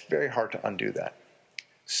 and it's very hard to undo that.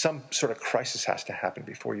 Some sort of crisis has to happen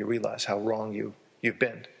before you realize how wrong you've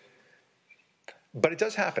been. But it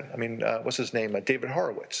does happen. I mean, what's his name? David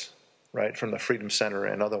Horowitz, right, from the Freedom Center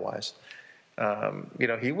and otherwise.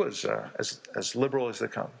 He was as liberal as they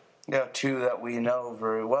come. Yeah, two that we know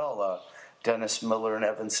very well, Dennis Miller and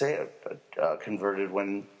Evan Sayed, converted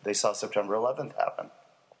when they saw September 11th happen.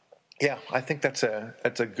 Yeah, I think that's a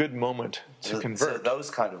good moment to convert. So those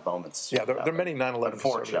kind of moments. Yeah, there are many 9/11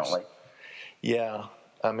 unfortunately. Yeah,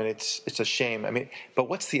 I mean, it's a shame. I mean, but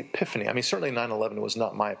what's the epiphany? I mean, certainly 9/11 was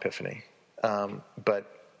not my epiphany, but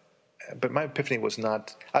my epiphany was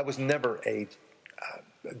not. I was never a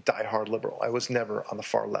diehard liberal. I was never on the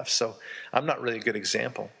far left, so I'm not really a good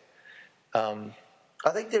example. I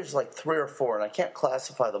think there's like 3 or 4, and I can't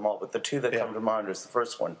classify them all, but the two that come to mind is the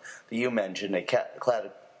first one that you mentioned, a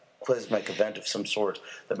cataclysmic event of some sort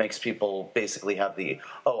that makes people basically have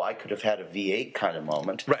I could have had a V8 kind of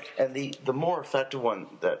moment. Right. And the more effective one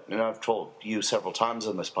that, I've told you several times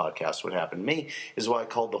on this podcast what happened to me, is what I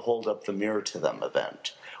called the hold up the mirror to them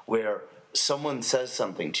event, where someone says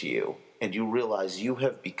something to you and you realize you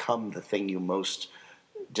have become the thing you most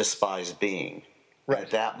despise being. Right. At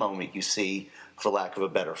that moment you see, for lack of a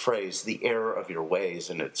better phrase, the error of your ways,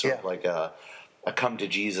 and it's sort of like a come to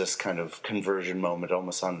Jesus kind of conversion moment,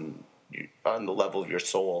 almost on the level of your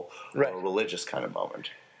soul, right. Or a religious kind of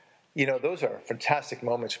moment. Those are fantastic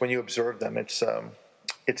moments when you observe them. It's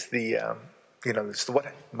the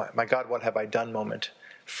my God, what have I done moment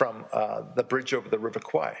from the bridge over the River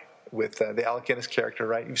Kwai with the Alec Guinness character,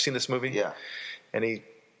 right? You've seen this movie? Yeah. And he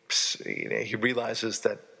realizes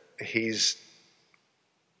that he's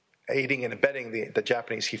aiding and abetting the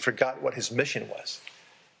Japanese. He forgot what his mission was.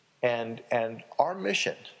 And our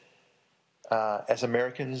mission as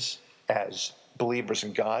Americans, as believers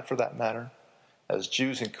in God for that matter, as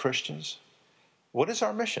Jews and Christians, what is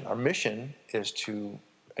our mission? Our mission is to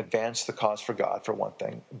advance the cause for God, for one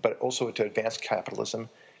thing, but also to advance capitalism,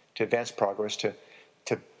 to advance progress, to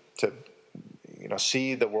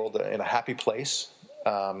see the world in a happy place,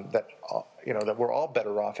 that we're all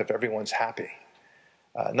better off if everyone's happy.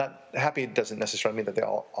 Not happy doesn't necessarily mean that they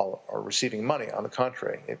all are receiving money. On the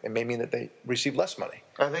contrary, it may mean that they receive less money.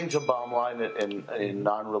 I think the bottom line in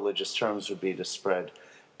non-religious terms would be to spread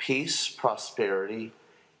peace, prosperity,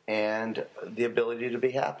 and the ability to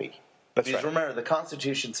be happy. That's right. Remember, the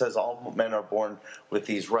Constitution says all men are born with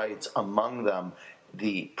these rights, among them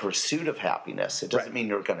the pursuit of happiness. It doesn't mean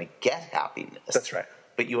you're going to get happiness. That's right.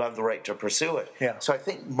 But you have the right to pursue it. Yeah. So I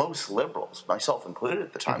think most liberals, myself included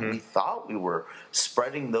at the time, we thought we were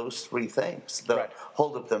spreading those 3 things. The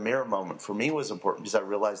hold up the mirror moment for me was important because I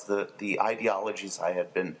realized the ideologies I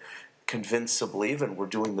had been convinced to believe in were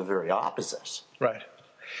doing the very opposite. Right.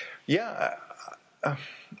 Yeah,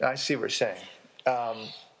 I see what you're saying.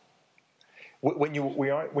 When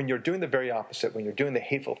you're doing the very opposite, when you're doing the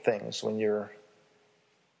hateful things, when you're...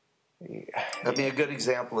 I mean, a good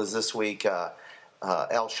example is this week...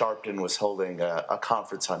 Al Sharpton was holding a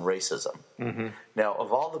conference on racism. Mm-hmm. Now,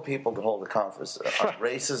 of all the people to hold a conference on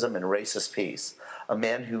racism and racist peace, a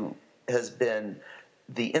man who has been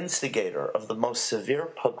the instigator of the most severe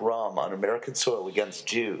pogrom on American soil against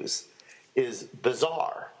Jews is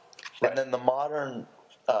bizarre. Right. And then the modern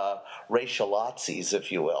racial Nazis,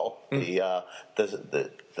 if you will, the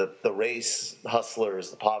race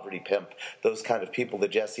hustlers, the poverty pimp, those kind of people, the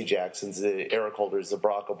Jesse Jacksons, the Eric Holders, the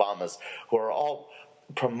Barack Obamas, who are all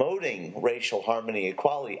promoting racial harmony and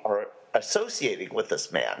equality, are associating with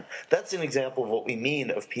this man. That's an example of what we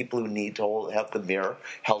mean of people who need to have the mirror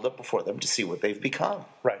held up before them to see what they've become.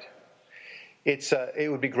 Right.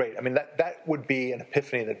 It would be great. I mean, that would be an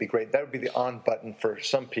epiphany. That'd be great. That would be the on button for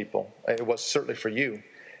some people. It was certainly for you.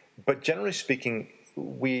 But generally speaking,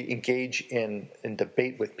 we engage in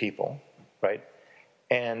debate with people, right?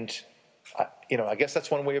 And I guess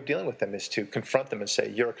that's one way of dealing with them is to confront them and say,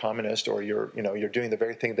 "You're a communist," or "You're doing the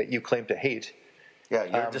very thing that you claim to hate." Yeah,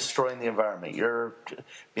 you're destroying the environment. You're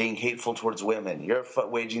being hateful towards women. You're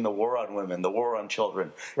waging the war on women, the war on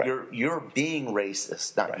children. Right. You're being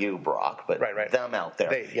racist. Not you, Brock, but Right. them out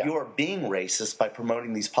there. Yeah. You are being racist by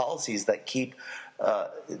promoting these policies that keep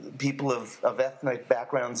people of ethnic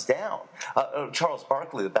backgrounds down. Charles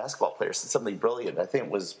Barkley, the basketball player, said something brilliant. I think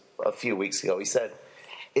it was a few weeks ago. He said,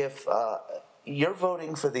 if you're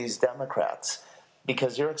voting for these Democrats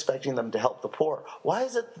because you're expecting them to help the poor, why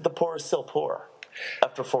is it the poor are still poor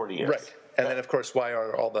after 40 years? Right. And then, of course, why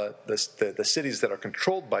are all the cities that are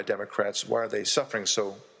controlled by Democrats, why are they suffering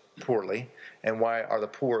so poorly? And why are the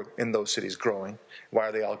poor in those cities growing? Why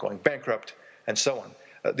are they all going bankrupt? And so on.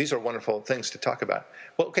 These are wonderful things to talk about.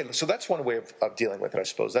 Well, okay, so that's one way of dealing with it, I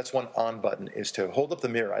suppose. That's one on button, is to hold up the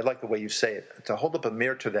mirror. I like the way you say it, to hold up a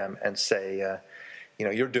mirror to them and say,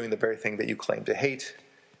 you're doing the very thing that you claim to hate,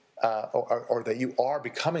 or that you are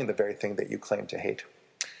becoming the very thing that you claim to hate.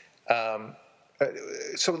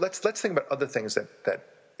 So let's think about other things that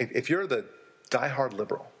if you're the diehard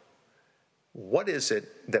liberal, what is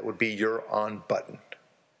it that would be your on button?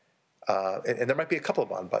 And there might be a couple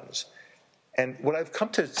of on buttons. And what I've come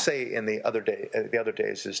to say in the other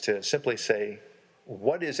days is to simply say,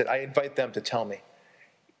 what is it? I invite them to tell me,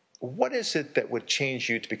 what is it that would change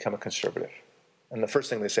you to become a conservative? And the first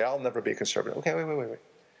thing they say, I'll never be a conservative. Okay, wait.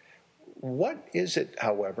 What is it,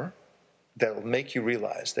 however, that will make you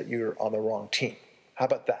realize that you're on the wrong team? How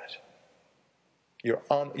about that?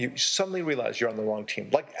 You suddenly realize you're on the wrong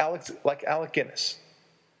team. Like Alec Guinness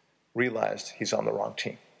realized he's on the wrong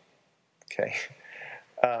team. Okay.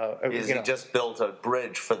 He just built a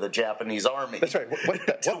bridge for the Japanese army. That's right.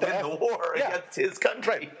 To win the war against his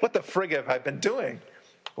country. Right. What the frig have I been doing?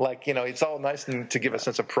 It's all nice to give a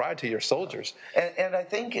sense of pride to your soldiers. And I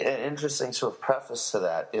think an interesting sort of preface to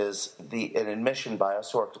that is an admission by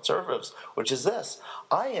us who are conservatives, which is this.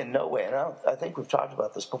 I in no way, and I think we've talked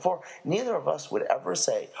about this before, neither of us would ever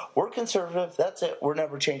say, we're conservative, that's it, we're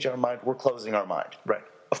never changing our mind, we're closing our mind. Right.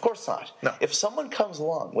 Of course not. No. If someone comes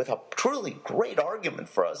along with a truly great argument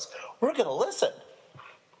for us, we're going to listen.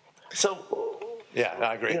 So, yeah,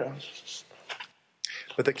 I agree.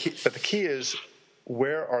 But the key is,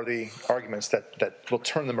 where are the arguments that will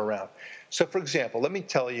turn them around? So, for example, let me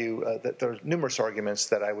tell you that there are numerous arguments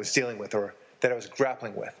that I was dealing with or that I was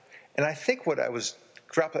grappling with, and I think what I was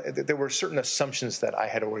there were certain assumptions that I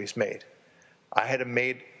had always made. I'd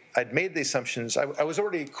made the assumptions. I was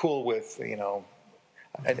already cool with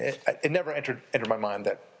and it never entered my mind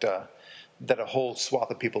that a whole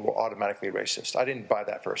swath of people were automatically racist. I didn't buy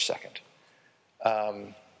that for a second.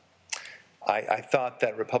 I thought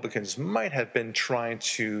that Republicans might have been trying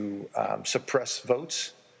to suppress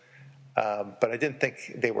votes, but I didn't think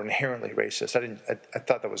they were inherently racist. I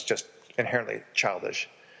thought that was just inherently childish.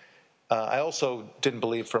 I also didn't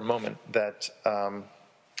believe for a moment that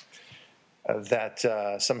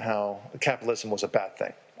somehow capitalism was a bad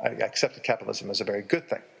thing. I accepted capitalism as a very good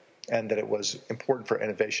thing, and that it was important for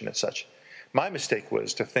innovation and such. My mistake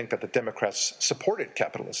was to think that the Democrats supported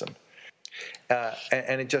capitalism.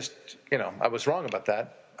 And it just, I was wrong about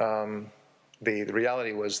that. The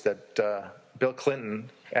reality was that Bill Clinton,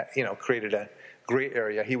 created a gray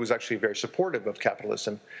area. He was actually very supportive of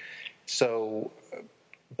capitalism. So,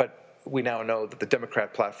 but we now know that the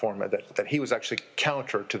Democrat platform, that he was actually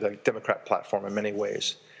counter to the Democrat platform in many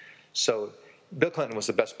ways. So Bill Clinton was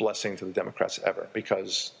the best blessing to the Democrats ever,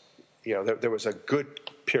 because there was a good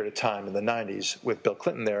period of time in the 90s with Bill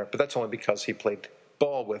Clinton there, but that's only because he played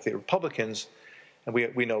ball with the Republicans, and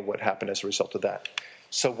we know what happened as a result of that.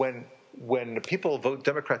 So when people vote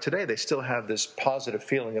Democrat today, they still have this positive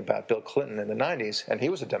feeling about Bill Clinton in the 90s, and he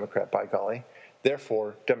was a Democrat, by golly.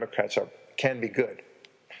 Therefore, Democrats can be good.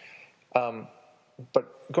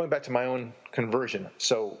 But going back to my own conversion,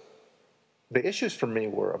 so the issues for me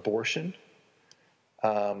were abortion.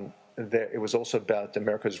 It was also about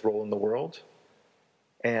America's role in the world,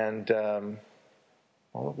 and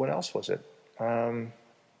what else was it?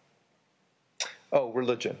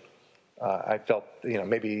 Religion. I felt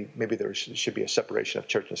maybe there should be a separation of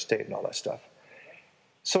church and state and all that stuff.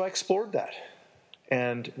 So I explored that,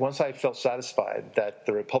 and once I felt satisfied that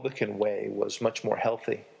the Republican way was much more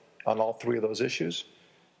healthy on all three of those issues,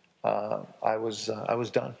 I was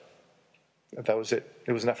done. That was it.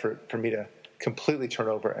 It was enough for me to completely turn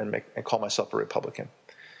over and call myself a Republican,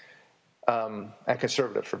 and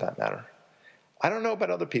conservative for that matter. I don't know about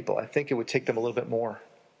other people. I think it would take them a little bit more.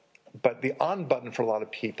 But the on button for a lot of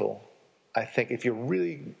people, I think if you're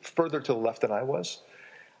really further to the left than I was,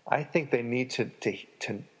 I think they need to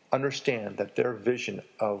understand that their vision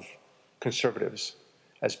of conservatives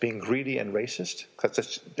as being greedy and racist,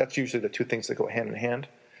 because that's usually the two things that go hand in hand,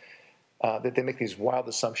 that they make these wild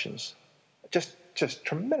assumptions, just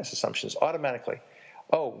tremendous assumptions automatically.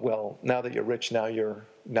 Oh, well, now that you're rich, now you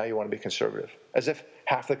want to be conservative, as if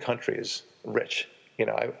half the country is rich.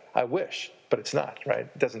 I wish, but it's not, right?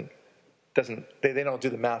 It doesn't they don't do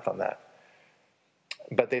the math on that.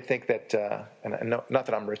 But they think that, and not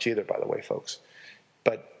that I'm rich either, by the way, folks.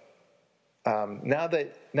 But now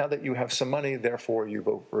that you have some money, therefore you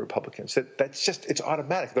vote for Republicans. It's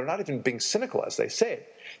automatic. They're not even being cynical as they say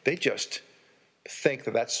it. They just think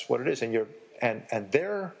that that's what it is, and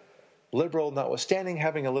they're liberal, notwithstanding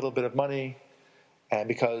having a little bit of money, and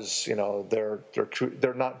because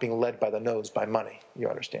they're not being led by the nose by money. You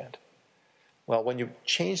understand? Well, when you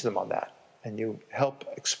change them on that and you help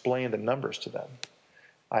explain the numbers to them,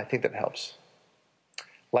 I think that helps.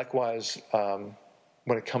 Likewise,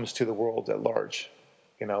 when it comes to the world at large,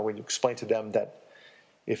 when you explain to them that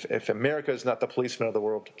if America is not the policeman of the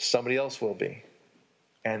world, somebody else will be,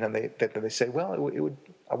 and then they say, well,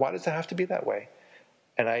 why does it have to be that way?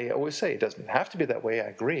 And I always say, it doesn't have to be that way. I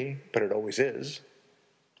agree, but it always is.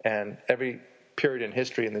 And every period in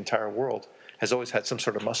history in the entire world has always had some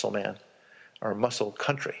sort of muscle man or muscle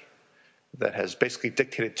country that has basically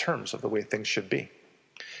dictated terms of the way things should be.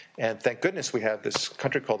 And thank goodness we have this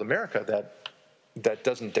country called America that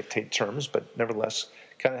doesn't dictate terms, but nevertheless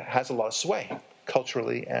kind of has a lot of sway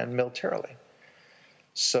culturally and militarily.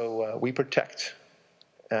 So we protect,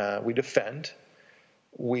 we defend,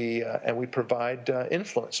 and we provide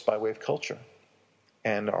influence by way of culture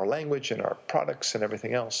and our language and our products and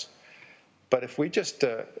everything else. But if we just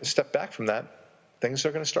step back from that, things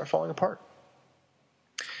are going to start falling apart.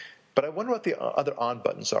 But I wonder what the other on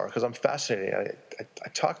buttons are, because I'm fascinated. I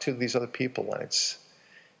talk to these other people, and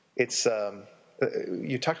it's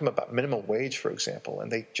you're talking about minimum wage, for example, and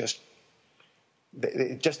they just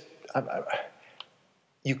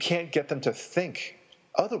you can't get them to think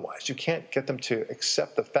otherwise. You can't get them to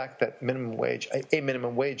accept the fact that a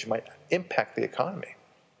minimum wage might impact the economy.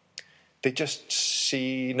 They just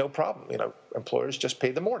see no problem. Employers just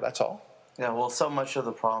pay them more. That's all. Yeah, well, so much of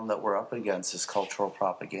the problem that we're up against is cultural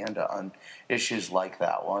propaganda on issues like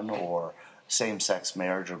that one, or same-sex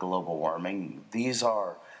marriage or global warming. These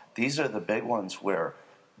are the big ones where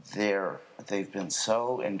they've been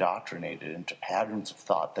so indoctrinated into patterns of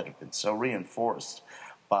thought that have been so reinforced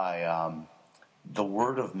by the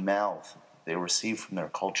word of mouth they receive from their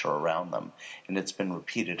culture around them, and it's been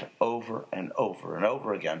repeated over and over and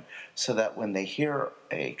over again, so that when they hear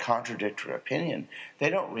a contradictory opinion, they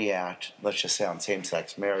don't react, let's just say on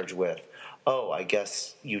same-sex marriage, with, oh, I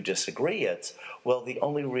guess you disagree. It's, well, the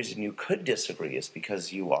only reason you could disagree is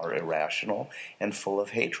because you are irrational and full of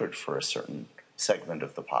hatred for a certain segment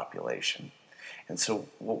of the population. And so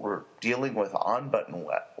what we're dealing with on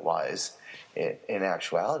button-wise in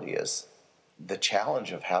actuality is the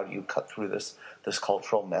challenge of how do you cut through this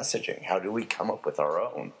cultural messaging? How do we come up with our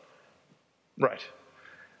own? Right.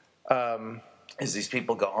 As these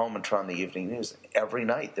people go home and turn on the evening news, every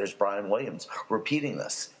night there's Brian Williams repeating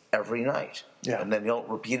this every night. Yeah. And then he'll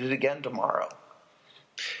repeat it again tomorrow.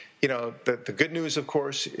 The good news, of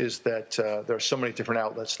course, is that there are so many different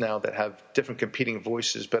outlets now that have different competing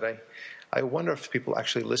voices, but I wonder if people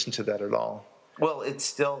actually listen to that at all. Well,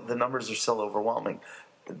 the numbers are still overwhelming.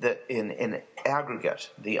 In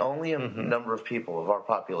aggregate, the only number of people of our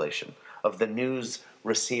population, of the news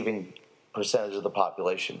receiving percentage of the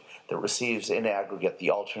population that receives in aggregate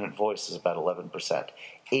the alternate voice is about 11%.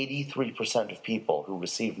 83% of people who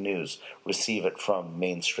receive news receive it from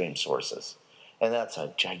mainstream sources. And that's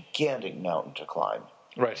a gigantic mountain to climb.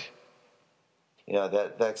 Right.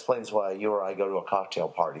 That explains why you or I go to a cocktail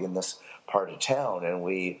party in this part of town and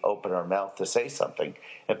we open our mouth to say something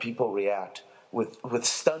and people react with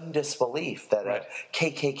stunned disbelief that right. A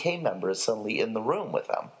KKK member is suddenly in the room with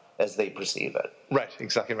them as they perceive it. Right,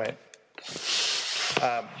 exactly right.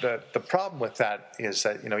 The problem with that is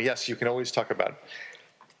that, yes, you can always talk about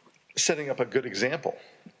setting up a good example.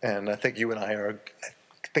 And I think you and I are,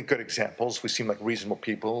 good examples. We seem like reasonable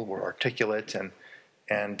people. We're articulate and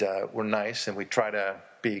we're nice, and we try to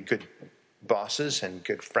be good bosses and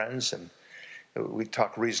good friends, and we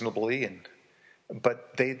talk reasonably.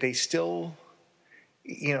 But they still...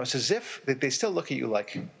 it's as if they still look at you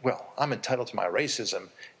like, well, I'm entitled to my racism,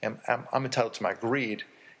 and I'm entitled to my greed,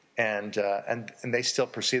 and they still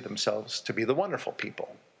perceive themselves to be the wonderful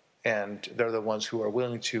people, and they're the ones who are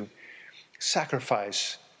willing to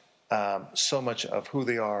sacrifice so much of who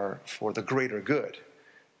they are for the greater good,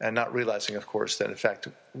 and not realizing, of course, that in fact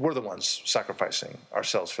we're the ones sacrificing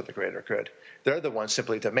ourselves for the greater good. They're the ones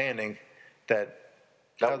simply demanding that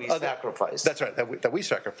we sacrifice. That's right, that we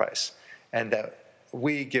sacrifice, and that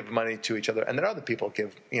we give money to each other, and then other people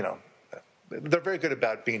give, they're very good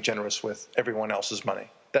about being generous with everyone else's money.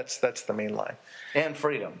 That's the main line. And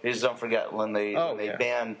freedom. Because don't forget, when they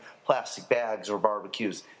ban plastic bags or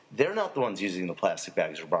barbecues, they're not the ones using the plastic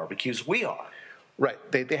bags or barbecues. We are. Right.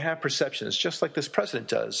 They have perceptions, just like this president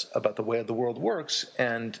does, about the way the world works,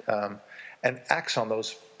 and acts on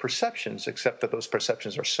those perceptions, except that those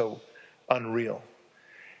perceptions are so unreal.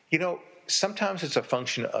 Sometimes it's a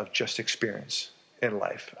function of just experience in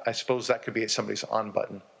life. I suppose that could be somebody's on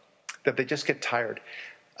button, that they just get tired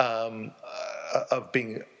of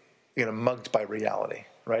being, mugged by reality,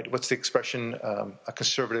 right? What's the expression? A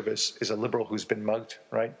conservative is a liberal who's been mugged,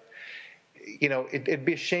 right? It'd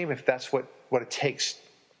be a shame if that's what it takes,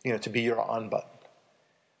 to be your on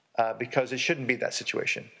button, because it shouldn't be that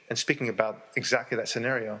situation. And speaking about exactly that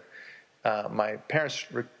scenario, my parents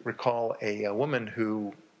recall a woman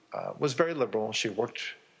who was very liberal. She worked,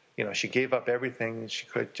 she gave up everything she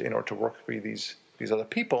could in order to work for these other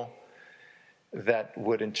people that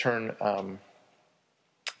would in turn,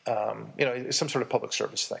 some sort of public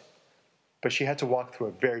service thing. But she had to walk through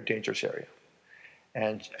a very dangerous area,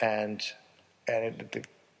 and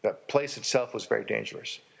the place itself was very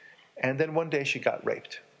dangerous. And then one day she got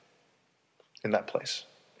raped in that place.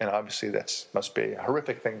 And obviously that must be a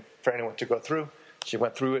horrific thing for anyone to go through. She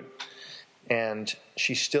went through it, and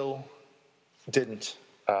she still didn't,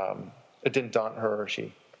 it didn't daunt her.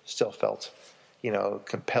 She still felt,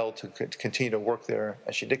 compelled to continue to work there.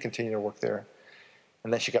 And she did continue to work there.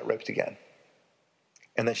 And then she got raped again.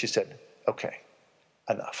 And then she said, okay,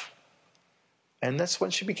 enough. And that's when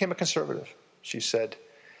she became a conservative. She said,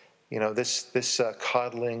 this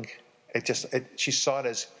coddling, she saw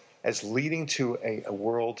it as leading to a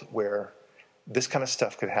world where this kind of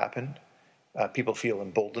stuff could happen. People feel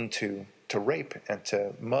emboldened to rape and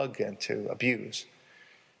to mug and to abuse.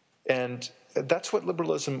 And that's what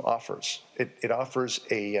liberalism offers. It offers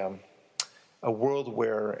a world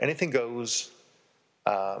where anything goes.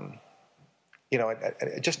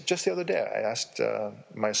 Just the other day, I asked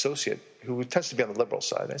my associate, who tends to be on the liberal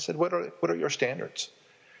side, I said, what are your standards?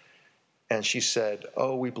 And she said,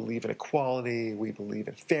 we believe in equality, we believe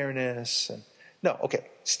in fairness. And no, okay,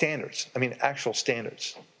 standards. I mean, actual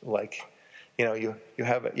standards. Like, you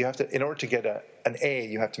have to, in order to get an A,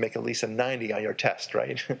 you have to make at least a 90 on your test,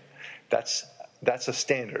 right? That's a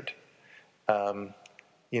standard. Do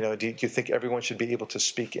you think everyone should be able to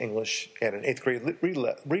speak English at an 8th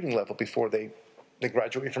grade reading level before they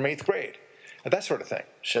graduate from 8th grade? That sort of thing.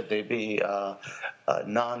 Should they be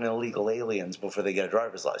non-illegal aliens before they get a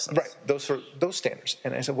driver's license? Right, those standards.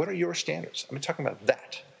 And I said, what are your standards? I'm talking about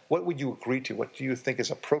that. What would you agree to? What do you think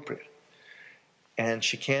is appropriate? And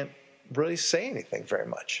she can't really say anything very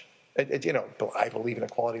much. I believe in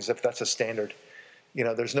equality as if that's a standard.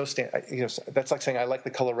 There's no standard. That's like saying I like the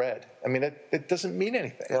color red. I mean, it doesn't mean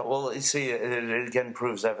anything. Yeah, well, you see, it again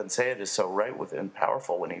proves Evan Sayed is so right and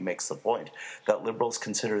powerful when he makes the point that liberals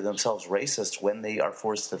consider themselves racist when they are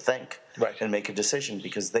forced to think and make a decision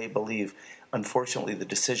because they believe, unfortunately, the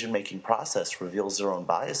decision-making process reveals their own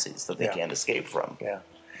biases that they can't escape from. Yeah.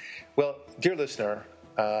 Well, dear listener,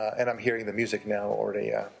 and I'm hearing the music now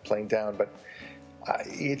already playing down, but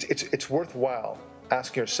it's worthwhile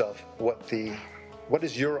asking yourself what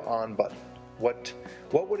is your on button? What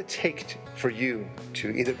would it take for you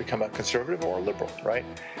to either become a conservative or a liberal, right?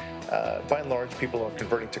 By and large, people are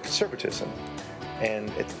converting to conservatism, and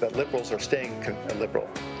it's that liberals are staying liberal.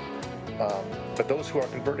 But those who are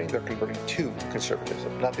converting, they're converting to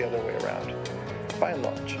conservatism, not the other way around, by and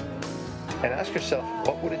large. And ask yourself,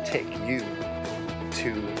 what would it take you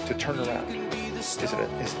to turn around? Is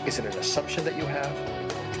it an assumption that you have?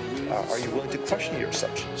 Are you willing to question your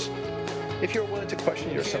assumptions? If you're willing to question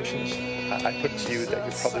your assumptions, I put it to you that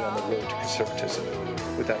you're probably on the road to conservatism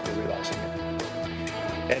without you realizing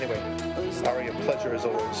it. Anyway, Ari, a pleasure as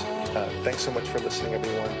always. Thanks so much for listening,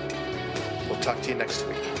 everyone. We'll talk to you next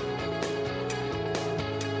week.